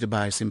Biko Street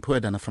by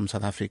Simphiwe Dana from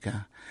South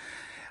Africa.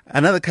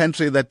 Another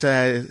country that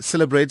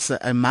celebrates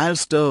a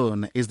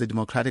milestone is the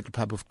Democratic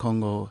Republic of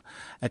Congo,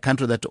 a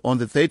country that on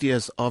the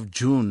 30th of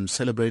June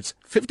celebrates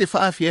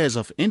 55 years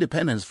of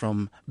independence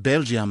from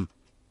Belgium.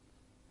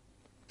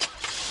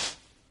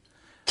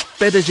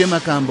 PDG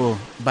Makambo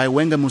by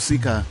Wenga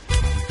Musika.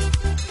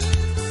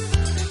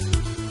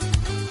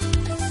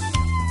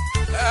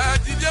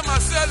 Didier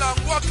Marcel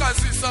Angwaka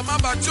Sisama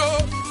Bacho,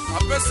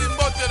 apesi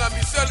mbote na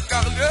Michel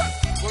Carlier,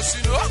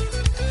 Koshino,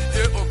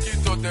 Didier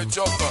Okito de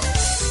Joka.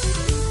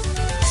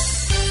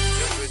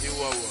 Bienvenue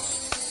Wawa.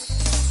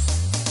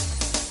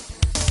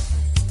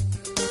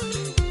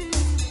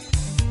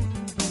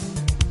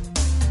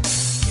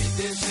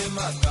 PDG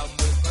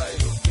Makambo epai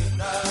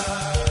okena,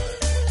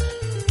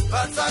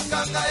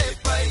 Batakanga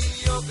epai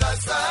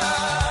yokasa,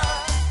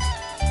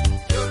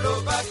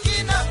 Yolobaki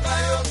na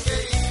kayoke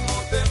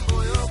imobembo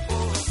yoko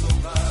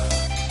osonga,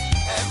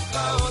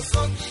 Mka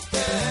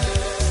osongite,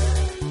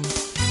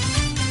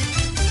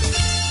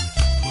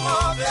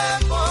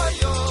 Mobembo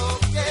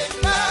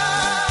yokena,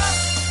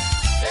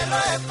 Lelo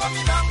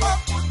ekomi na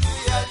mokutu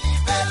ya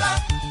libela,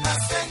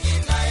 Nasengi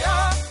na yo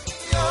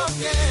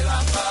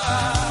yokelanga,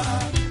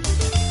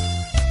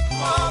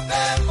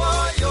 Mobembo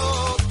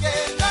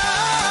yokena,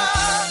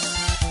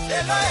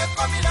 Lelo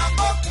ekomi na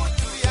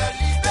mokutu ya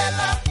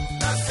libela,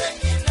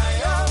 Nasengi na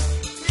yo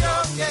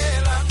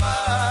yokelanga,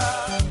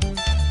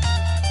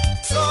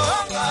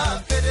 Songa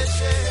PDG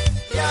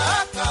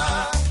yaka,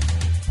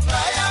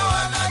 Ngaya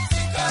wana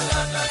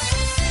tikala na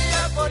susi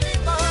ya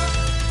bolingo,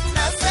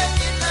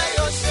 Nasengi na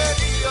yo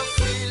sheri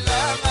yokwila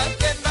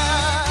makena,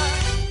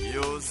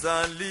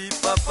 Yozali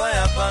papa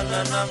ya bana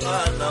nanga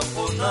na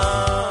pona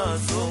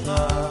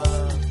zonga.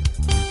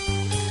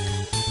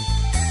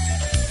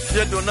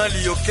 Fiedona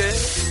Lioke,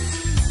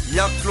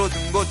 ya Claude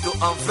Ngoto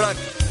en vrac,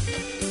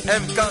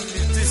 MK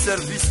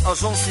Multi-Service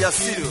Agence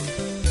Yassir,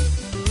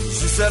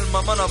 Gisèle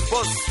Mamana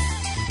Boss,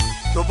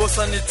 Tobo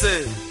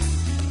Sanité,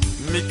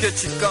 Mike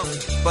Chikam,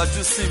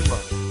 Badu Simba,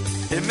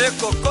 Aimé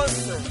Kokos,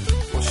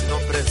 Oshino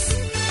Presse.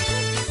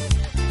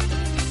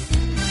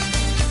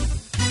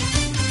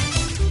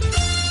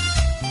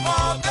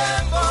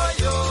 Mobembo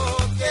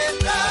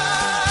yokena,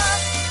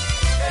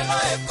 Lelo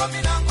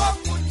ekomi na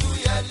mokutu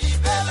ya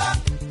libela,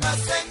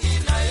 Nasengi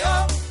na yo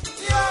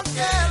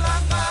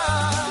yokelanga,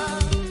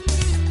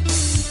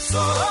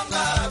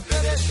 Songa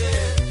PDG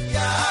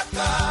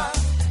yaka,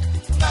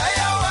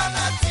 Ngaya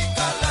wana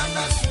tikala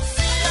na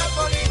susi ya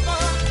bolingo,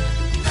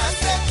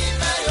 Nasengi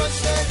na yo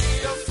sheri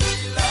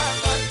yokwila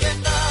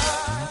makena,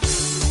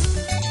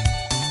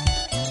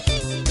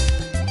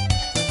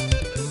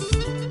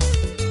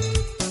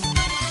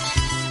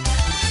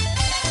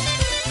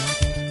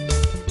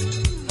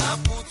 na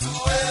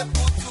putue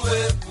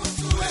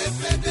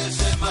PDG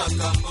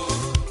Makambo,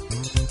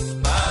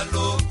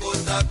 Baloko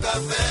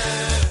Takave,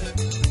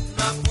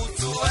 na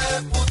putue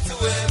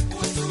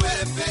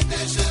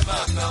PDG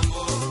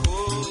Makambo,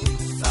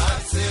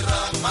 Sansera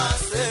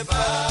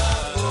Maseba,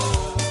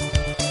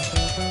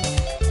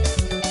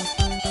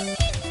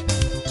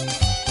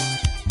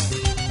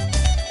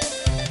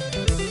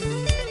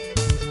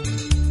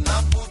 na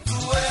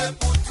putue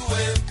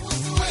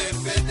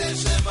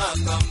PDG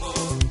Makambo,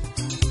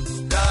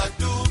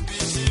 Dadu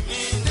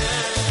Bijimine,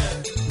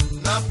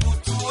 na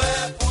putue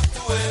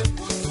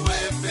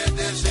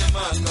PDG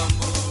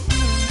Makambo,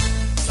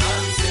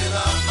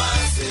 Sansera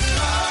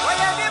Maseba.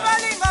 Oye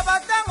libalinga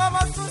batango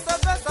mosusu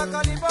pesaka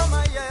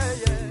liboma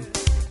yeye,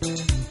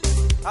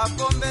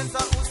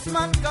 akombenza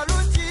Usman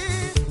Kaluchi,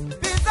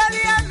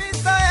 bizali ya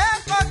misa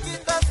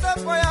ekokita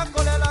sepo ya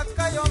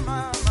kolelaka yo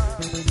mama,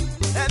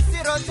 MC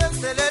Roger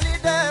Seleli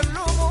de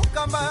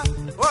Lumukamba,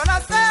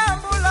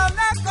 onasembula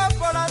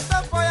nekopola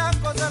sepo ya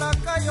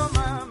kozelaka yo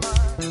mama,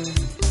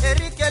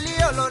 Eric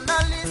Eliolo na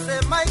Lise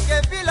Mike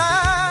Villa,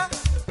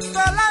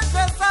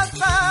 Solange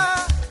Sasa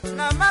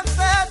na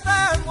Maxeta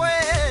Ngwe,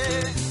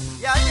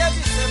 ya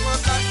Yebise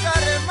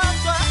Mokachare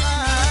Mamba,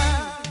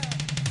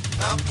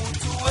 na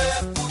putue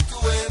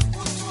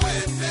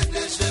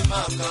PDG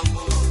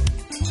Makambo,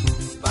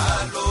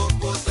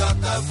 Baloko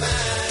Takave,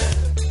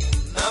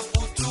 na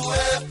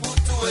putue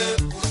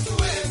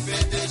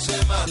PDG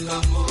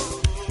Makambo,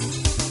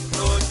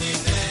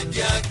 Rodine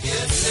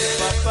Diakese,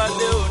 Papa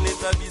Leo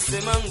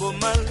n'établissement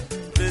Ngomal,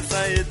 Pesa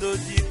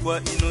Edodi kwa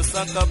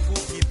Inosaka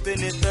Puki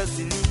Pene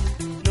États-Unis,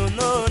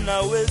 Nono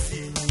na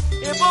Wezi,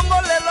 Ebongo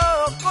lelo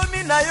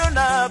komi na yo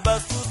na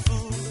basusu,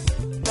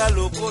 nga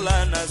lokola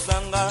na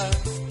zanga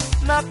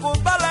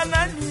nakobala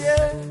nani ye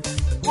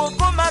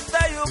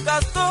kokomata yo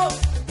gasto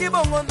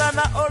kibongonda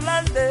na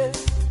Hollande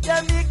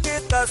ya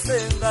miketa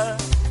senga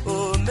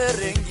o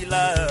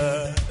merengila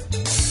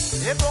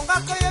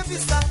ebongaka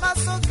yebisanga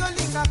soki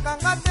olingaka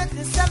nga te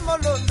Christian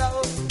Molonda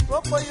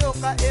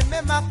okoyoka eme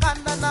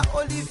makanda na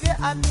Olivier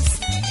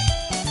Amisi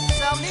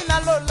Charline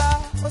Lola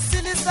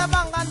osilisa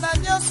banganda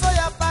nyonso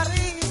ya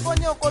Paris mpo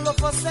nyokolo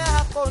fose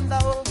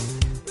akonda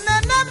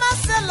nene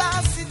masela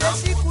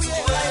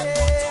sideshikuyenga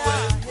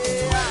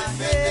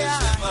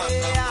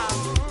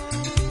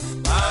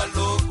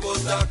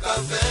alokotaka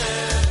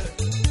ver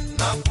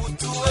na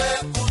kutue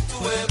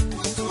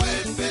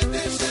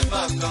PDG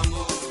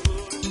makambo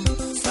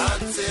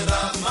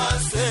sansera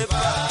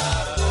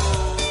masebaro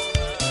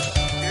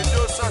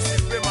ejo sasi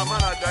pe mama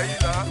na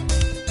Daïla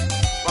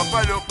papa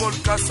Léopold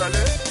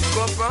Kasale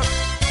Kopa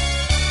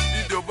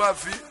Dido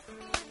Bafi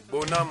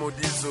Bona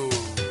Modizo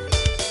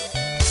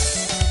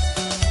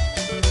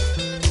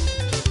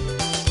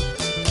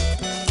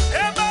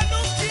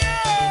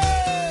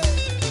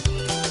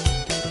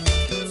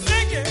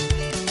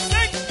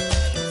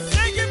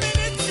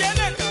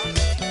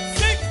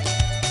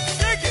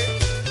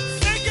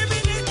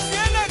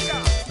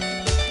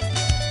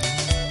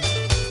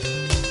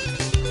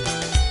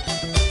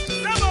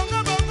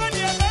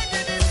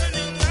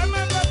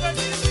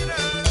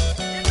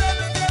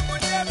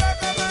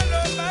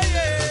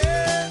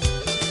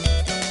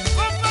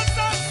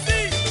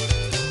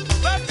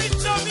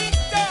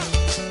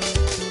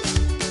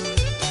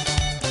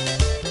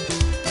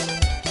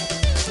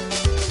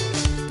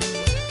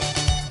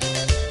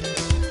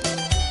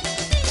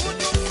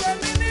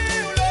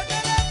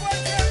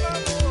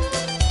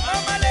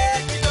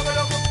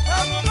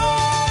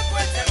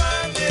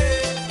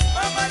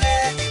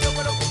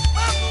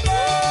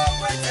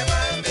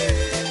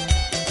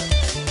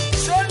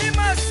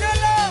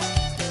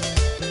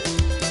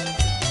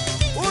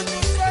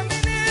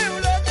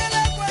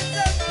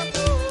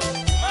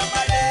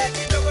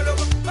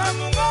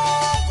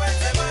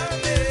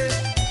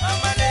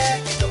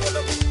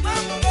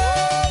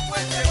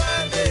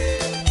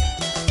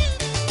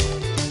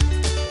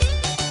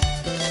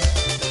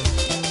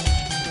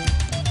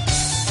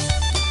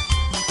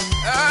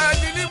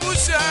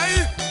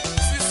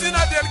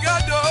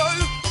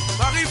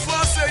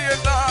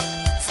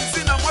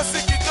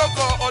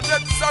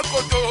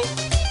Sakoto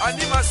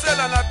Anima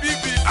Sela na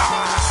Bibi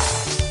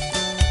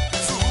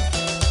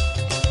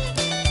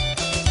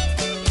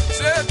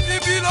C'est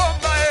Bibi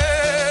Lomba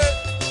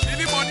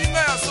Lili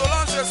Moninga ya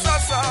Solange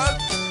Sasa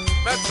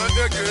Maître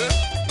Ege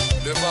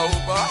Le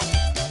Baoba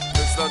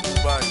Le San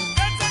Dubaï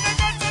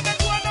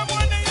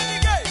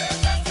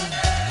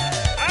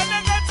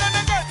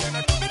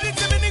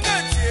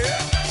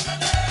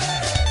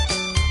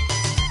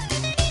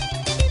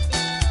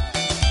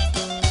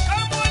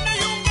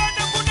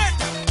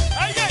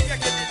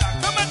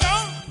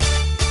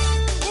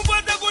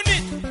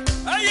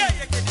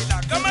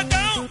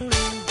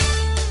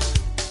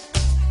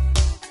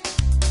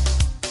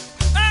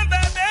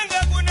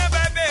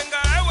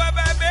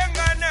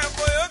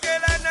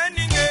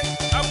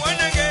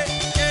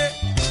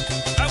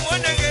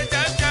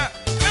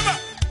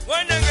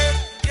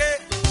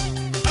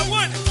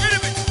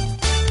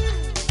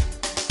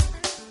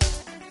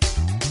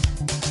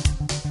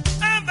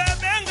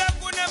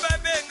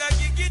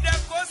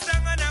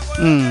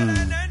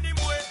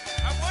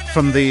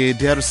From the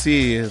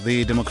DRC,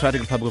 the Democratic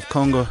Republic of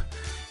Congo,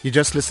 you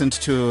just listened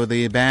to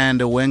the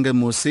band Wenge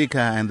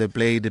Musika and they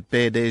played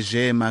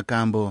PDG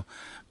Makambo.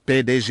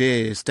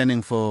 PDG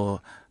standing for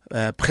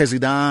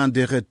Président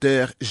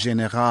Directeur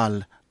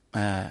Général,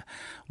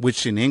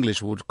 which in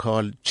English would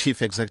call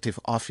Chief Executive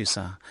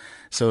Officer.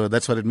 So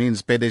that's what it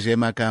means, PDG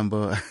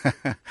Makambo.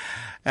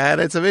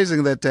 And it's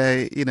amazing that,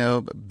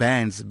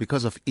 bands,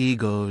 because of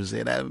egos,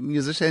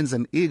 musicians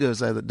and egos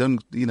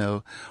don't,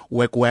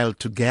 work well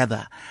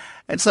together.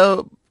 And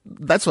so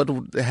that's what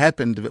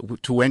happened to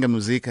Wenge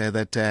Musika,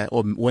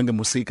 or Wenge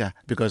Musika,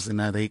 because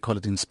they call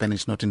it in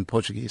Spanish, not in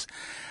Portuguese.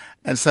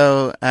 And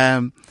so,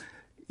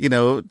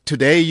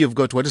 today you've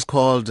got what is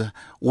called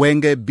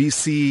Wenge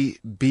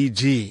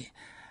BCBG.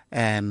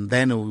 And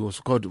then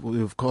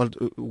we've got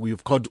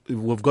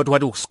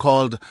what was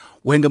called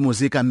Wenge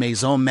Musika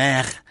Maison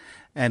Mère.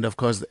 And of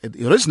course,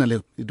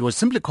 originally it was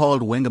simply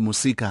called Wenge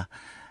Musika.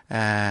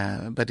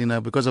 But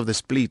because of the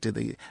split,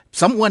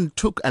 someone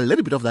took a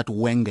little bit of that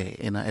Wenge,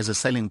 as a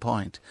selling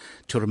point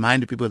to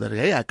remind people that,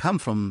 hey, I come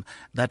from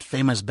that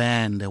famous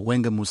band,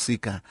 Wenge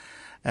Musika.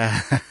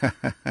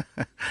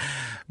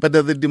 But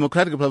the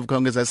Democratic Republic of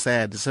Congo, as I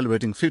said,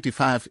 celebrated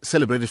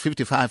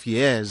 55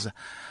 years,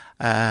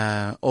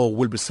 or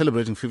will be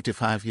celebrating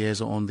 55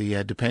 years on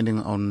the, depending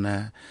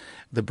on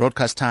the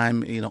broadcast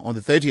time, on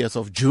the 30th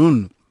of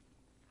June.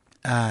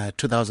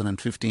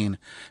 2015,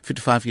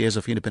 55 years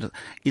of independence.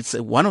 It's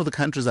one of the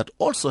countries that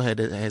also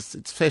has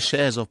its fair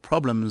shares of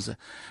problems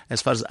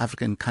as far as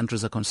African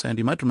countries are concerned.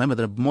 You might remember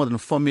that more than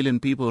 4 million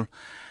people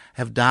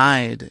have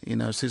died,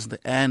 since the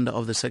end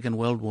of the Second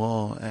World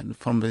War and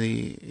from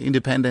the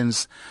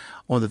independence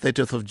on the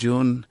 30th of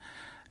June,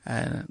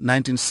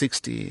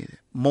 1960.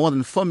 More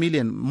than 4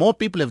 million more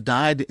people have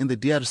died in the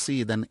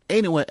DRC than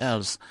anywhere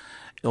else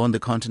on the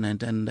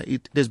continent, and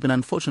it has been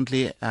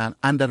unfortunately an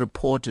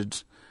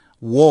underreported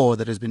war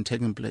that has been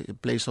taking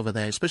place over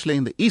there, especially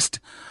in the east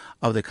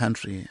of the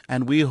country.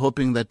 And we're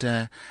hoping that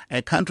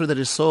a country that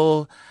is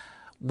so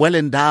well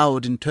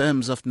endowed in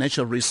terms of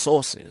natural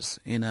resources,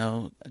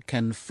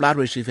 can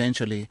flourish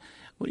eventually.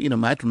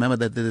 Might remember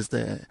that there is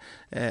the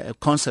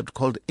concept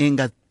called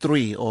Inga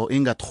 3 or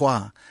Inga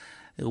 3,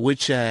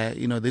 which,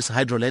 this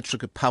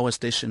hydroelectric power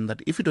station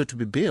that if it were to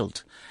be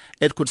built,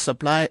 it could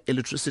supply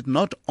electricity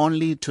not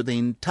only to the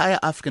entire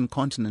African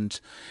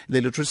continent, the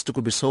electricity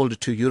could be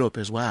sold to Europe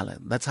as well.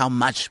 That's how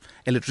much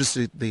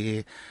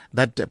electricity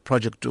that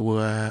project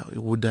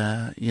would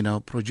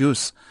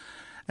produce.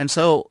 And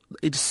so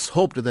it's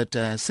hoped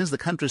that since the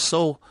country is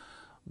so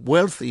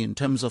wealthy in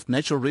terms of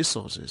natural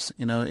resources,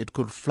 it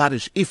could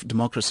flourish if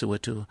democracy were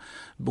to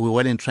be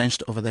well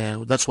entrenched over there.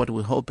 That's what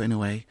we hope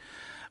anyway.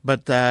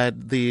 But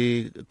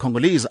the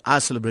Congolese are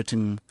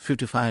celebrating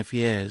 55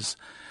 years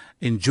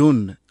in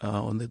June,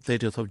 on the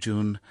 30th of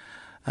June,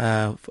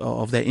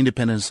 of their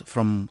independence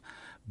from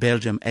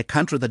Belgium, a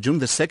country that during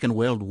the Second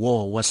World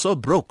War was so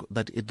broke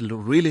that it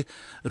really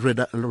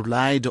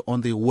relied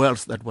on the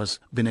wealth that was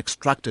being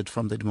extracted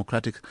from the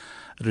Democratic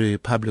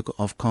Republic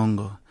of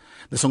Congo.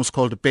 The song is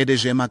called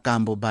PDG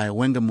Makambo by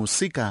Wenge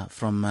Musika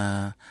from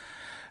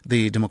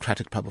the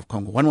Democratic Republic of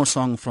Congo. One more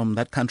song from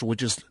that country,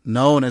 which is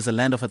known as the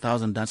Land of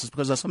 1,000 Dances,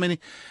 because there are so many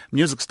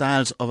music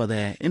styles over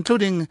there,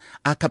 including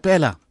a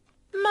cappella.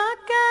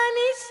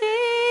 Makanisi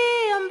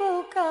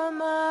ambuka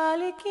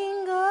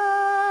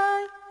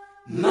malikingai.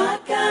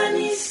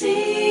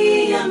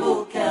 Makanisi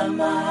ambuka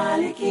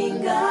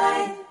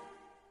malikingai.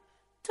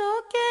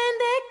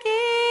 Tokende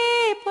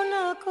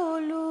kipona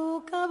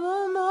koluka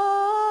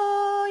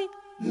bomoy.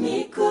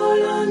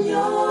 Mikolo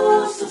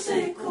nyoso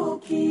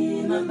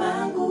sekoki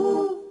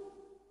mambangu.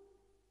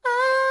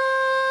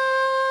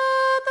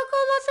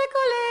 Tokoma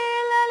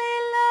sekolela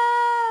lela.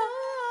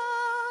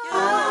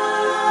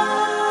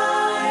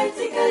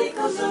 Tikali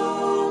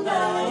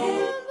kozonga.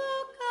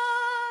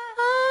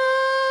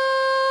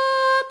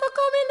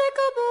 Tokominde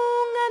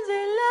kobunga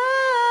nzela.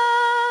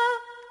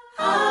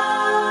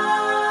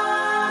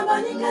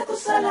 Baninga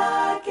kusala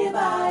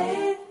kebae.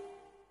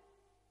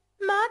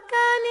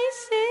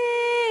 Makanisi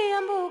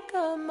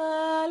ambuka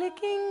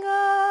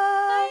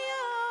malikingai.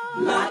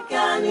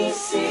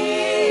 Makanisi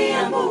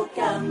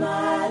ambuka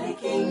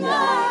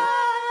malikingai.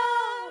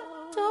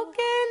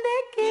 Tokende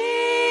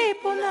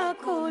kipona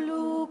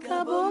koluka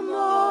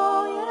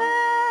bomoy.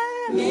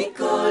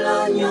 Mikolo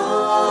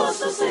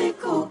nyoso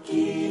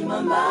sekoki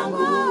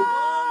mambangu.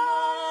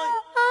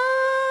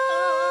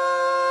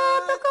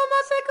 Tokoma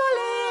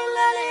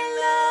sekolela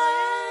lela.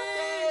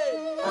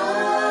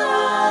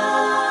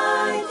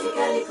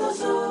 Tikali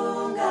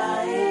kozonga.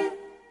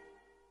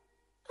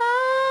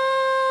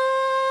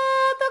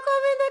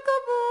 Tokominde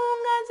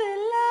kobunga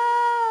nzela.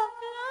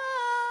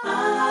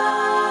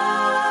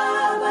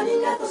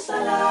 Baninga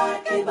kusala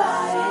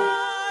kebae.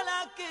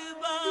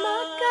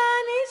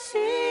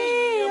 Makanisi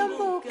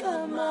ambuka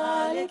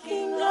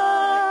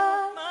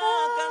malikingai.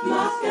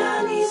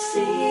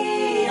 Makanisi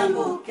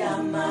ambuka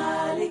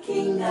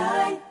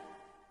malikingai.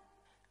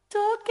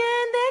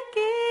 Tokende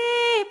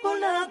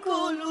kipona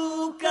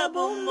koluka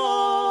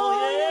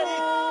bomoy.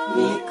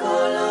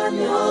 Mikolo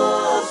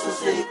nyoso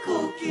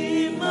sekoki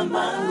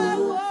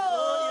mambangu.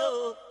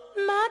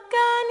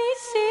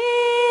 Makanisi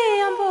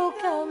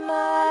ambuka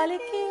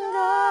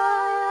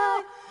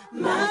malikingai.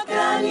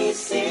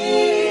 Makanisi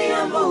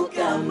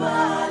ambuka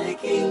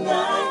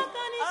malikingai.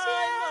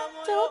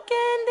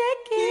 Tokende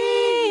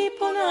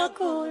kipona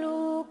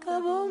koluka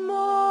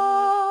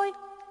bomoy.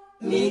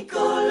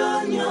 Mikolo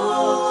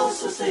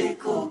nyoso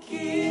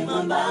sekoki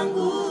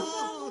mambangu.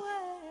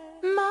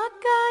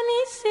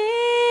 Makanisi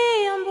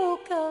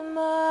ambuka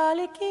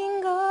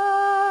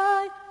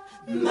malikingai.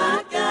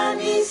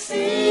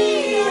 Makanisi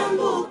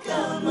ambuka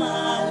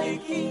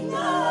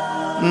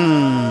malikingai.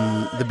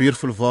 The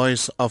beautiful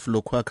voice of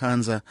Lokwa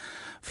Kanza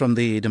from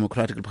the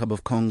Democratic Republic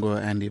of Congo,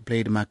 and he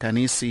played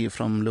Makanisi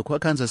from Lokwa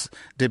Kanza's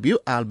debut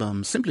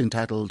album, simply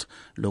entitled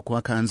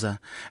Lokwa Kanza.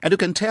 And you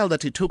can tell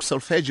that he took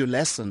solfeggio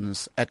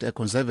lessons at a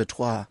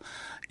conservatoire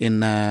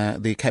in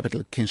the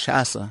capital,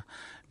 Kinshasa,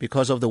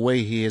 because of the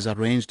way he has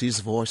arranged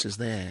his voices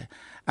there.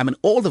 I mean,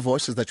 all the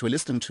voices that you're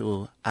listening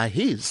to are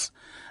his.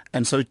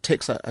 And so it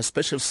takes a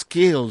special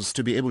skills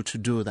to be able to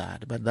do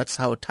that. But that's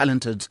how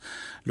talented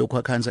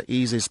Lokwa Kanza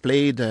is. He's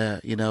played,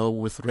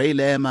 with Ray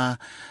Lema,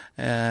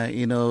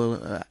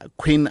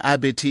 Queen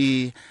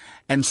Abeti,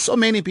 and so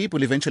many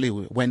people eventually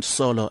went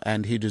solo,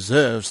 and he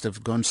deserves to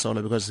have gone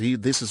solo because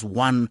this is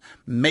one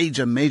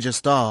major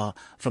star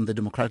from the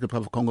Democratic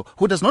Republic of Congo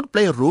who does not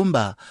play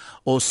rumba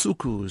or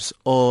sukus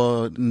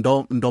or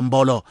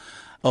ndombolo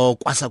or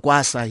kwasa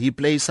kwasa. He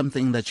plays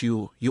something that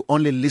you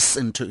only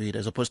listen to it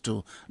as opposed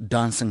to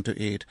dancing to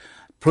it.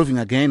 proving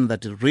again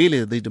that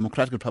really the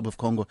Democratic Republic of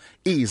Congo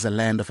is a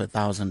land of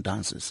 1,000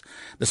 dances.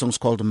 The song's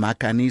called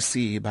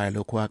Makanisi by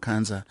Lokua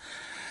Kanza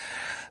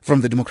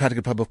from the Democratic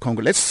Republic of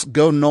Congo. Let's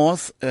go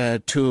north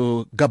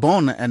to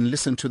Gabon and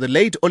listen to the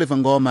late Oliver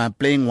Ngoma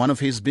playing one of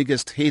his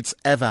biggest hits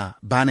ever,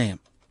 Bane.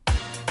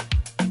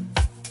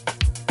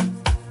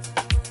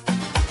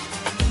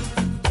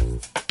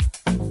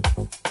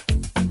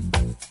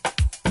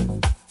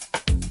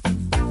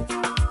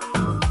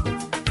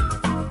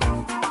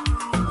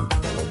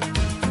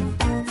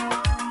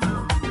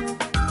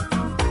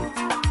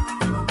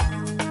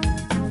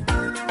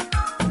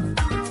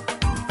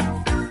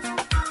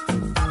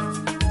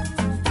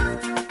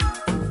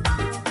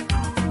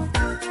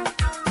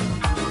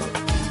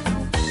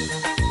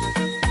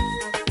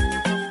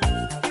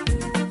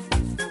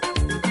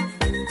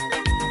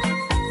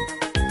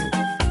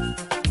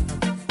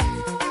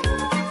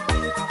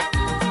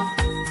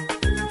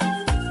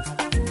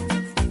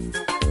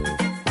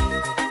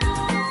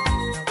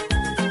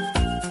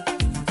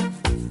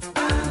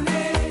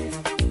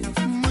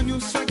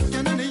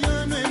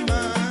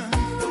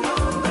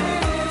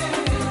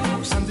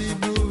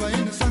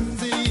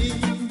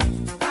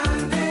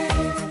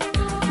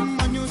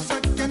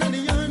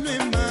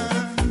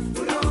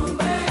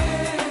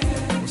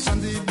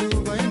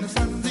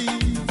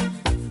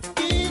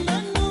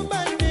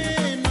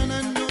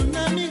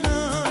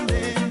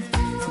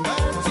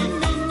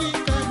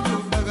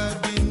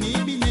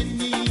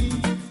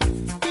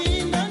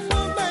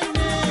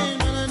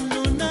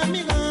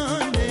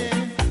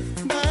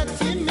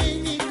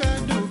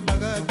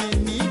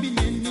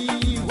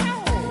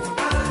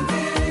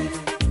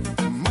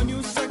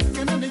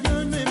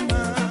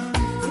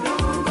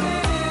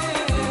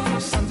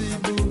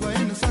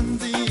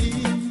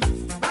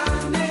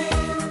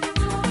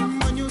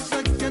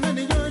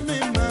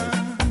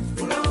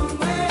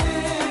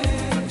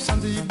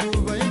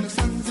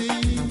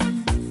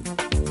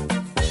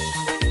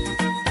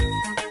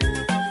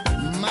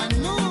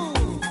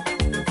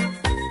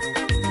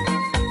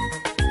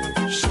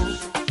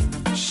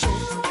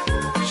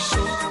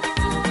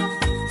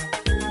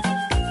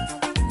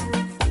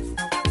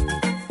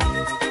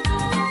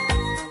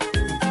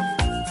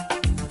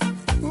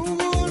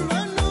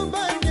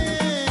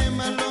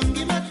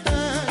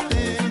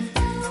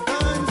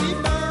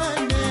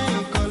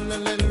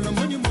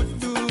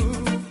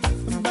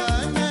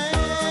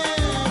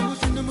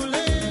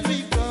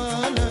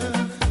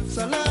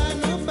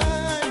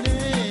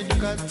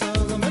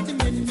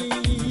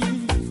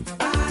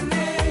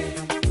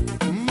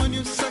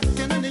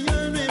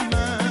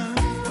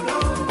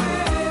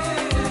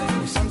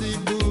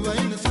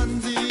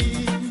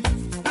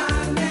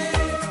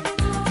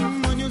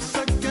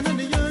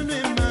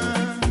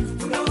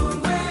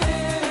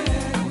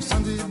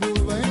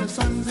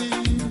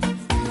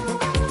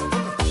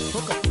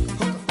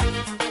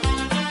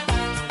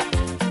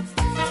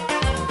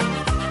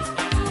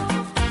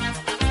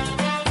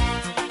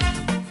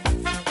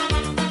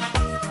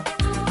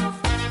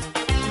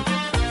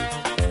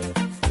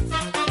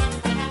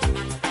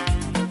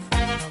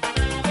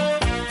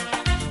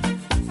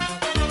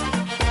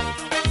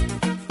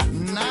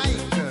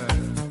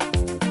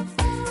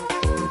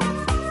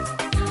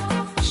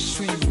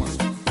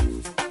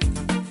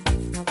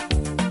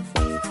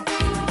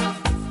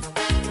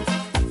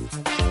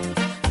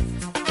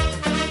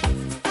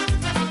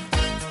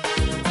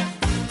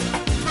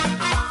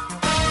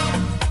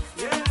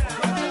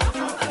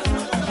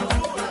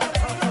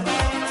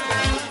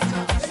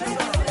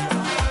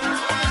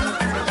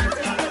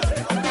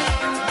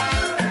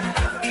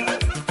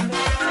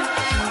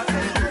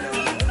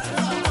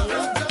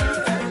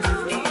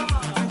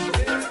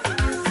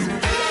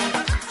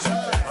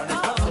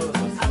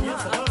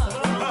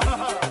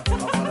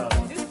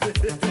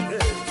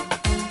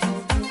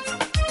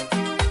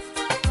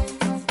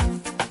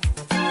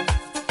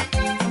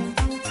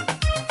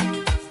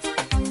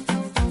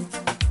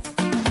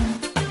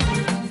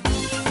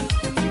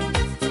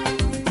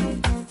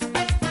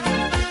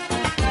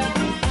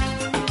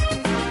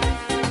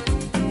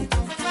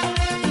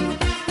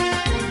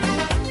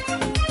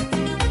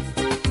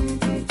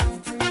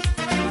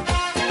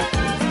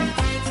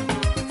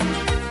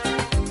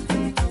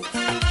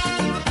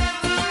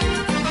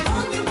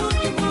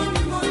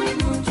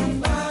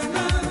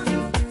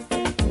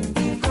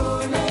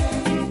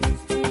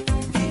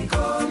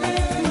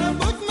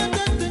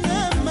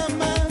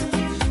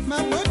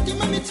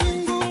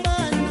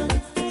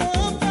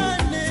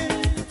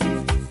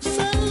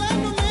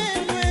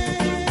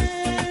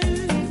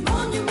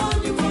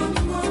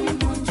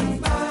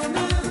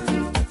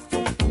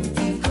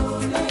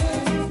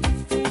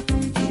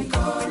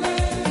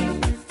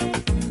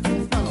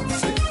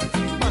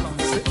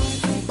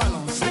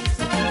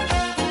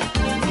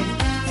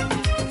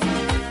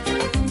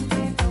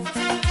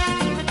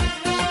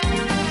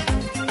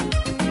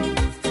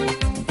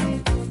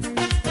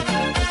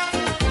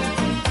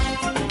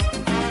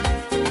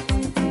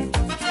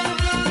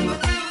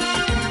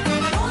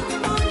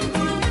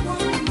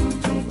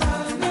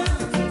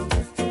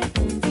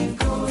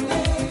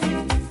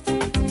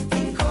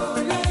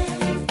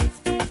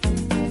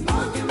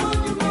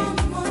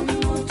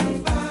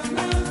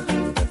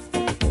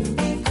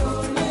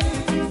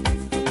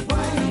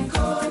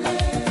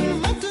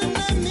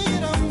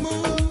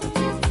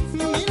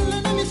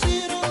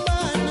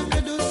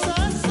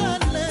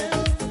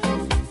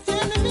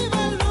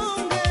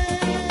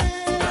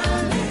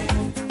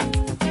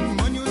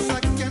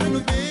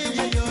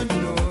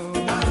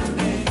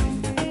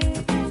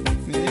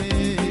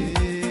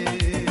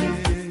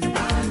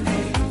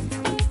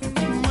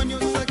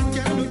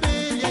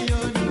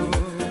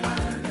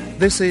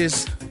 This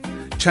is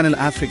Channel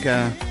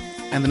Africa,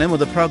 and the name of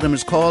the program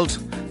is called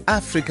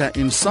Africa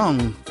in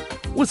Song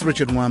with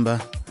Richard Mwamba.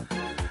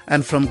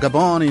 And from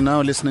Gabon, you're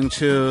now listening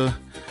to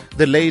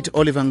the late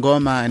Oliver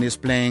Ngoma, and he's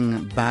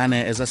playing Bane,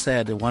 as I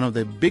said, one of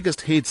the biggest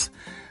hits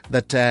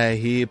that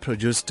he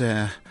produced.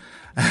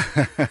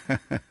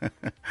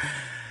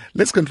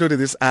 Let's conclude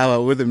this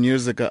hour with the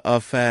music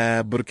of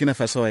Burkina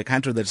Faso, a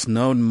country that's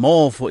known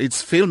more for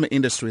its film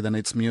industry than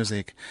its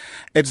music.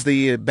 It's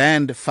the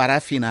band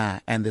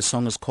Farafina, and the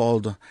song is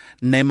called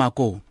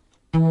Nemako.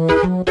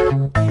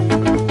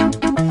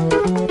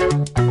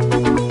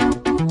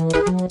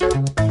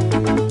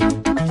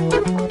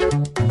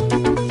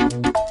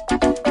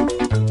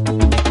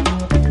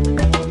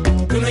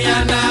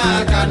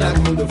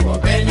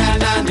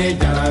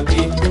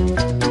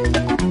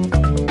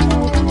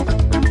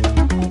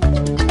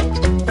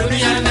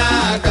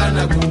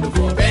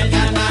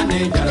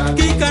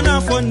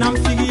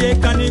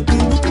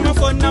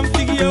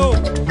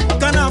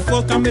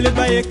 Kamele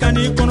baye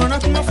kani konona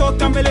kuma fo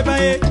kamele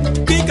baye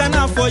ki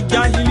kana fo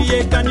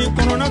jahiliye kani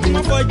konona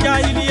kuma fo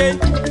jahiliye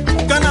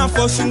kana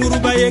fo sunguru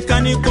baye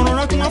kani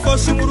konona kuma fo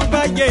sunguru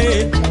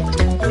baye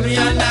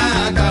dunia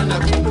na kana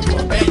kumbo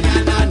benya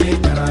na ne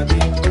tarabi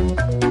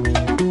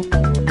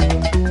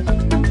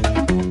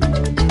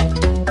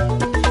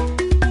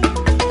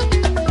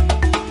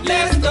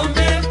let's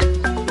tombe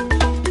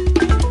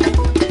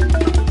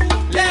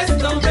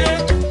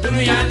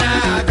dunia na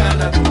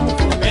kana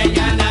kumbo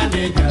benya na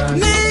ne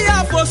tarabi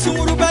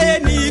Sumurubaye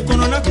ni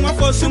konona kuma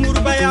fo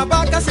sumurubaye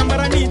abaka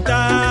samaranita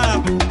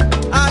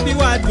abi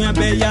wadnya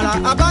beyala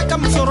abaka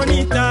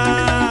musoronita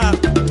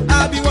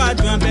abi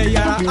wadnya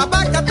beyala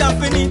abaka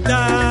tafenita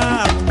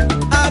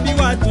abi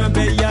wadnya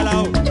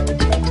beyala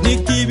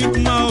nikibi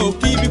kuma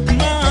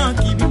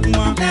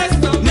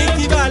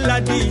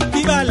nikibaladi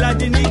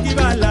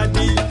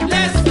nikibaladi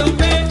let's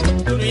tombe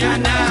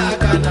duniana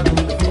kana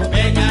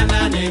benya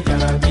na ne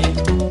jarabi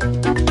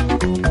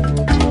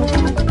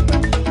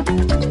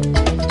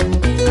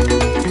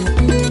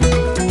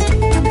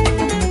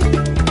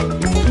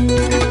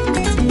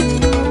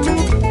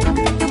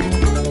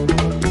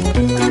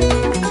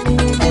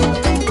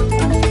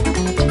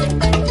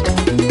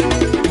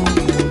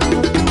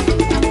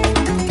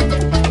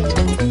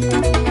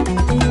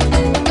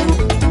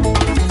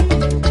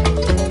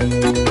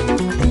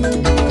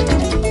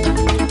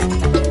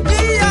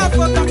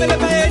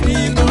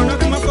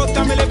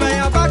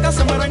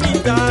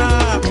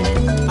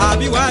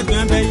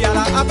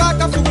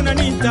abaka fuguna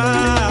nita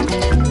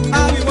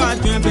abi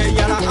wadwembe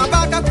yala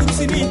abaka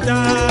kursinita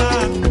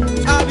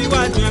abi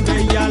wadwembe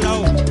yala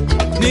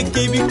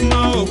nikibi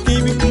kuma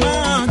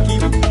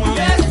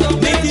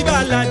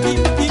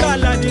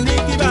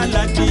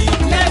nikibaladi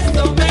let's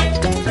go back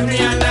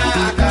duniana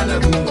kana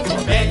kumbo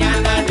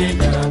benyana ne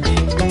jarabi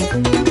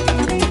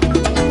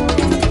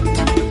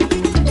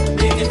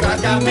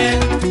nikifakame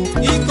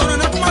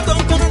ikonona kuma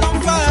kono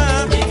mfa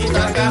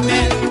nikifakame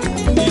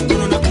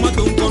ikonona kuma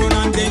kono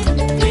nande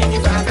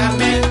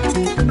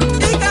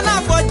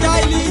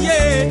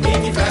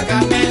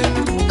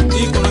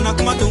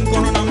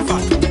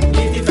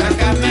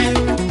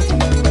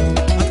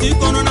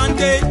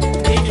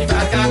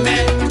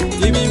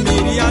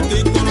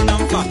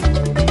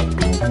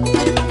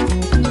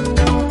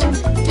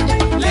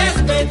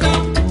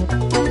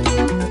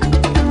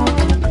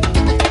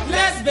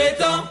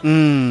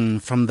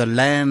From the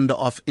land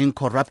of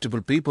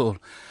incorruptible people,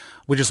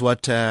 which is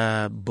what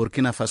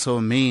Burkina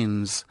Faso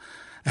means.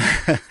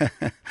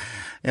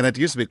 And it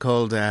used to be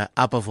called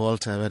Upper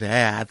Volta, but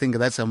I think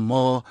that's a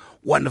more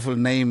wonderful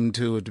name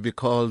to be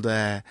called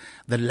the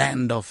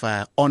land of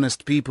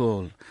honest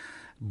people,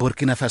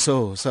 Burkina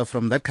Faso. So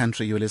from that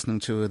country, you're listening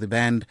to the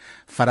band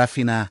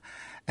Farafina,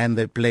 and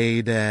they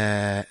played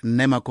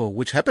Nemako,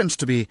 which happens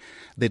to be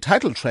the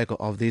title track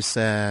of this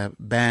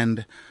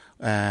band,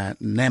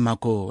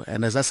 Nemako.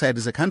 And as I said,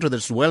 it's a country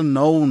that's well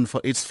known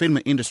for its film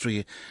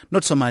industry,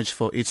 not so much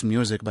for its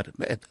music, but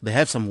they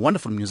have some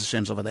wonderful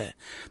musicians over there.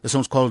 The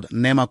song's called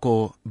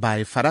Nemako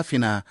by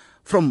Farafina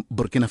from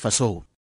Burkina Faso.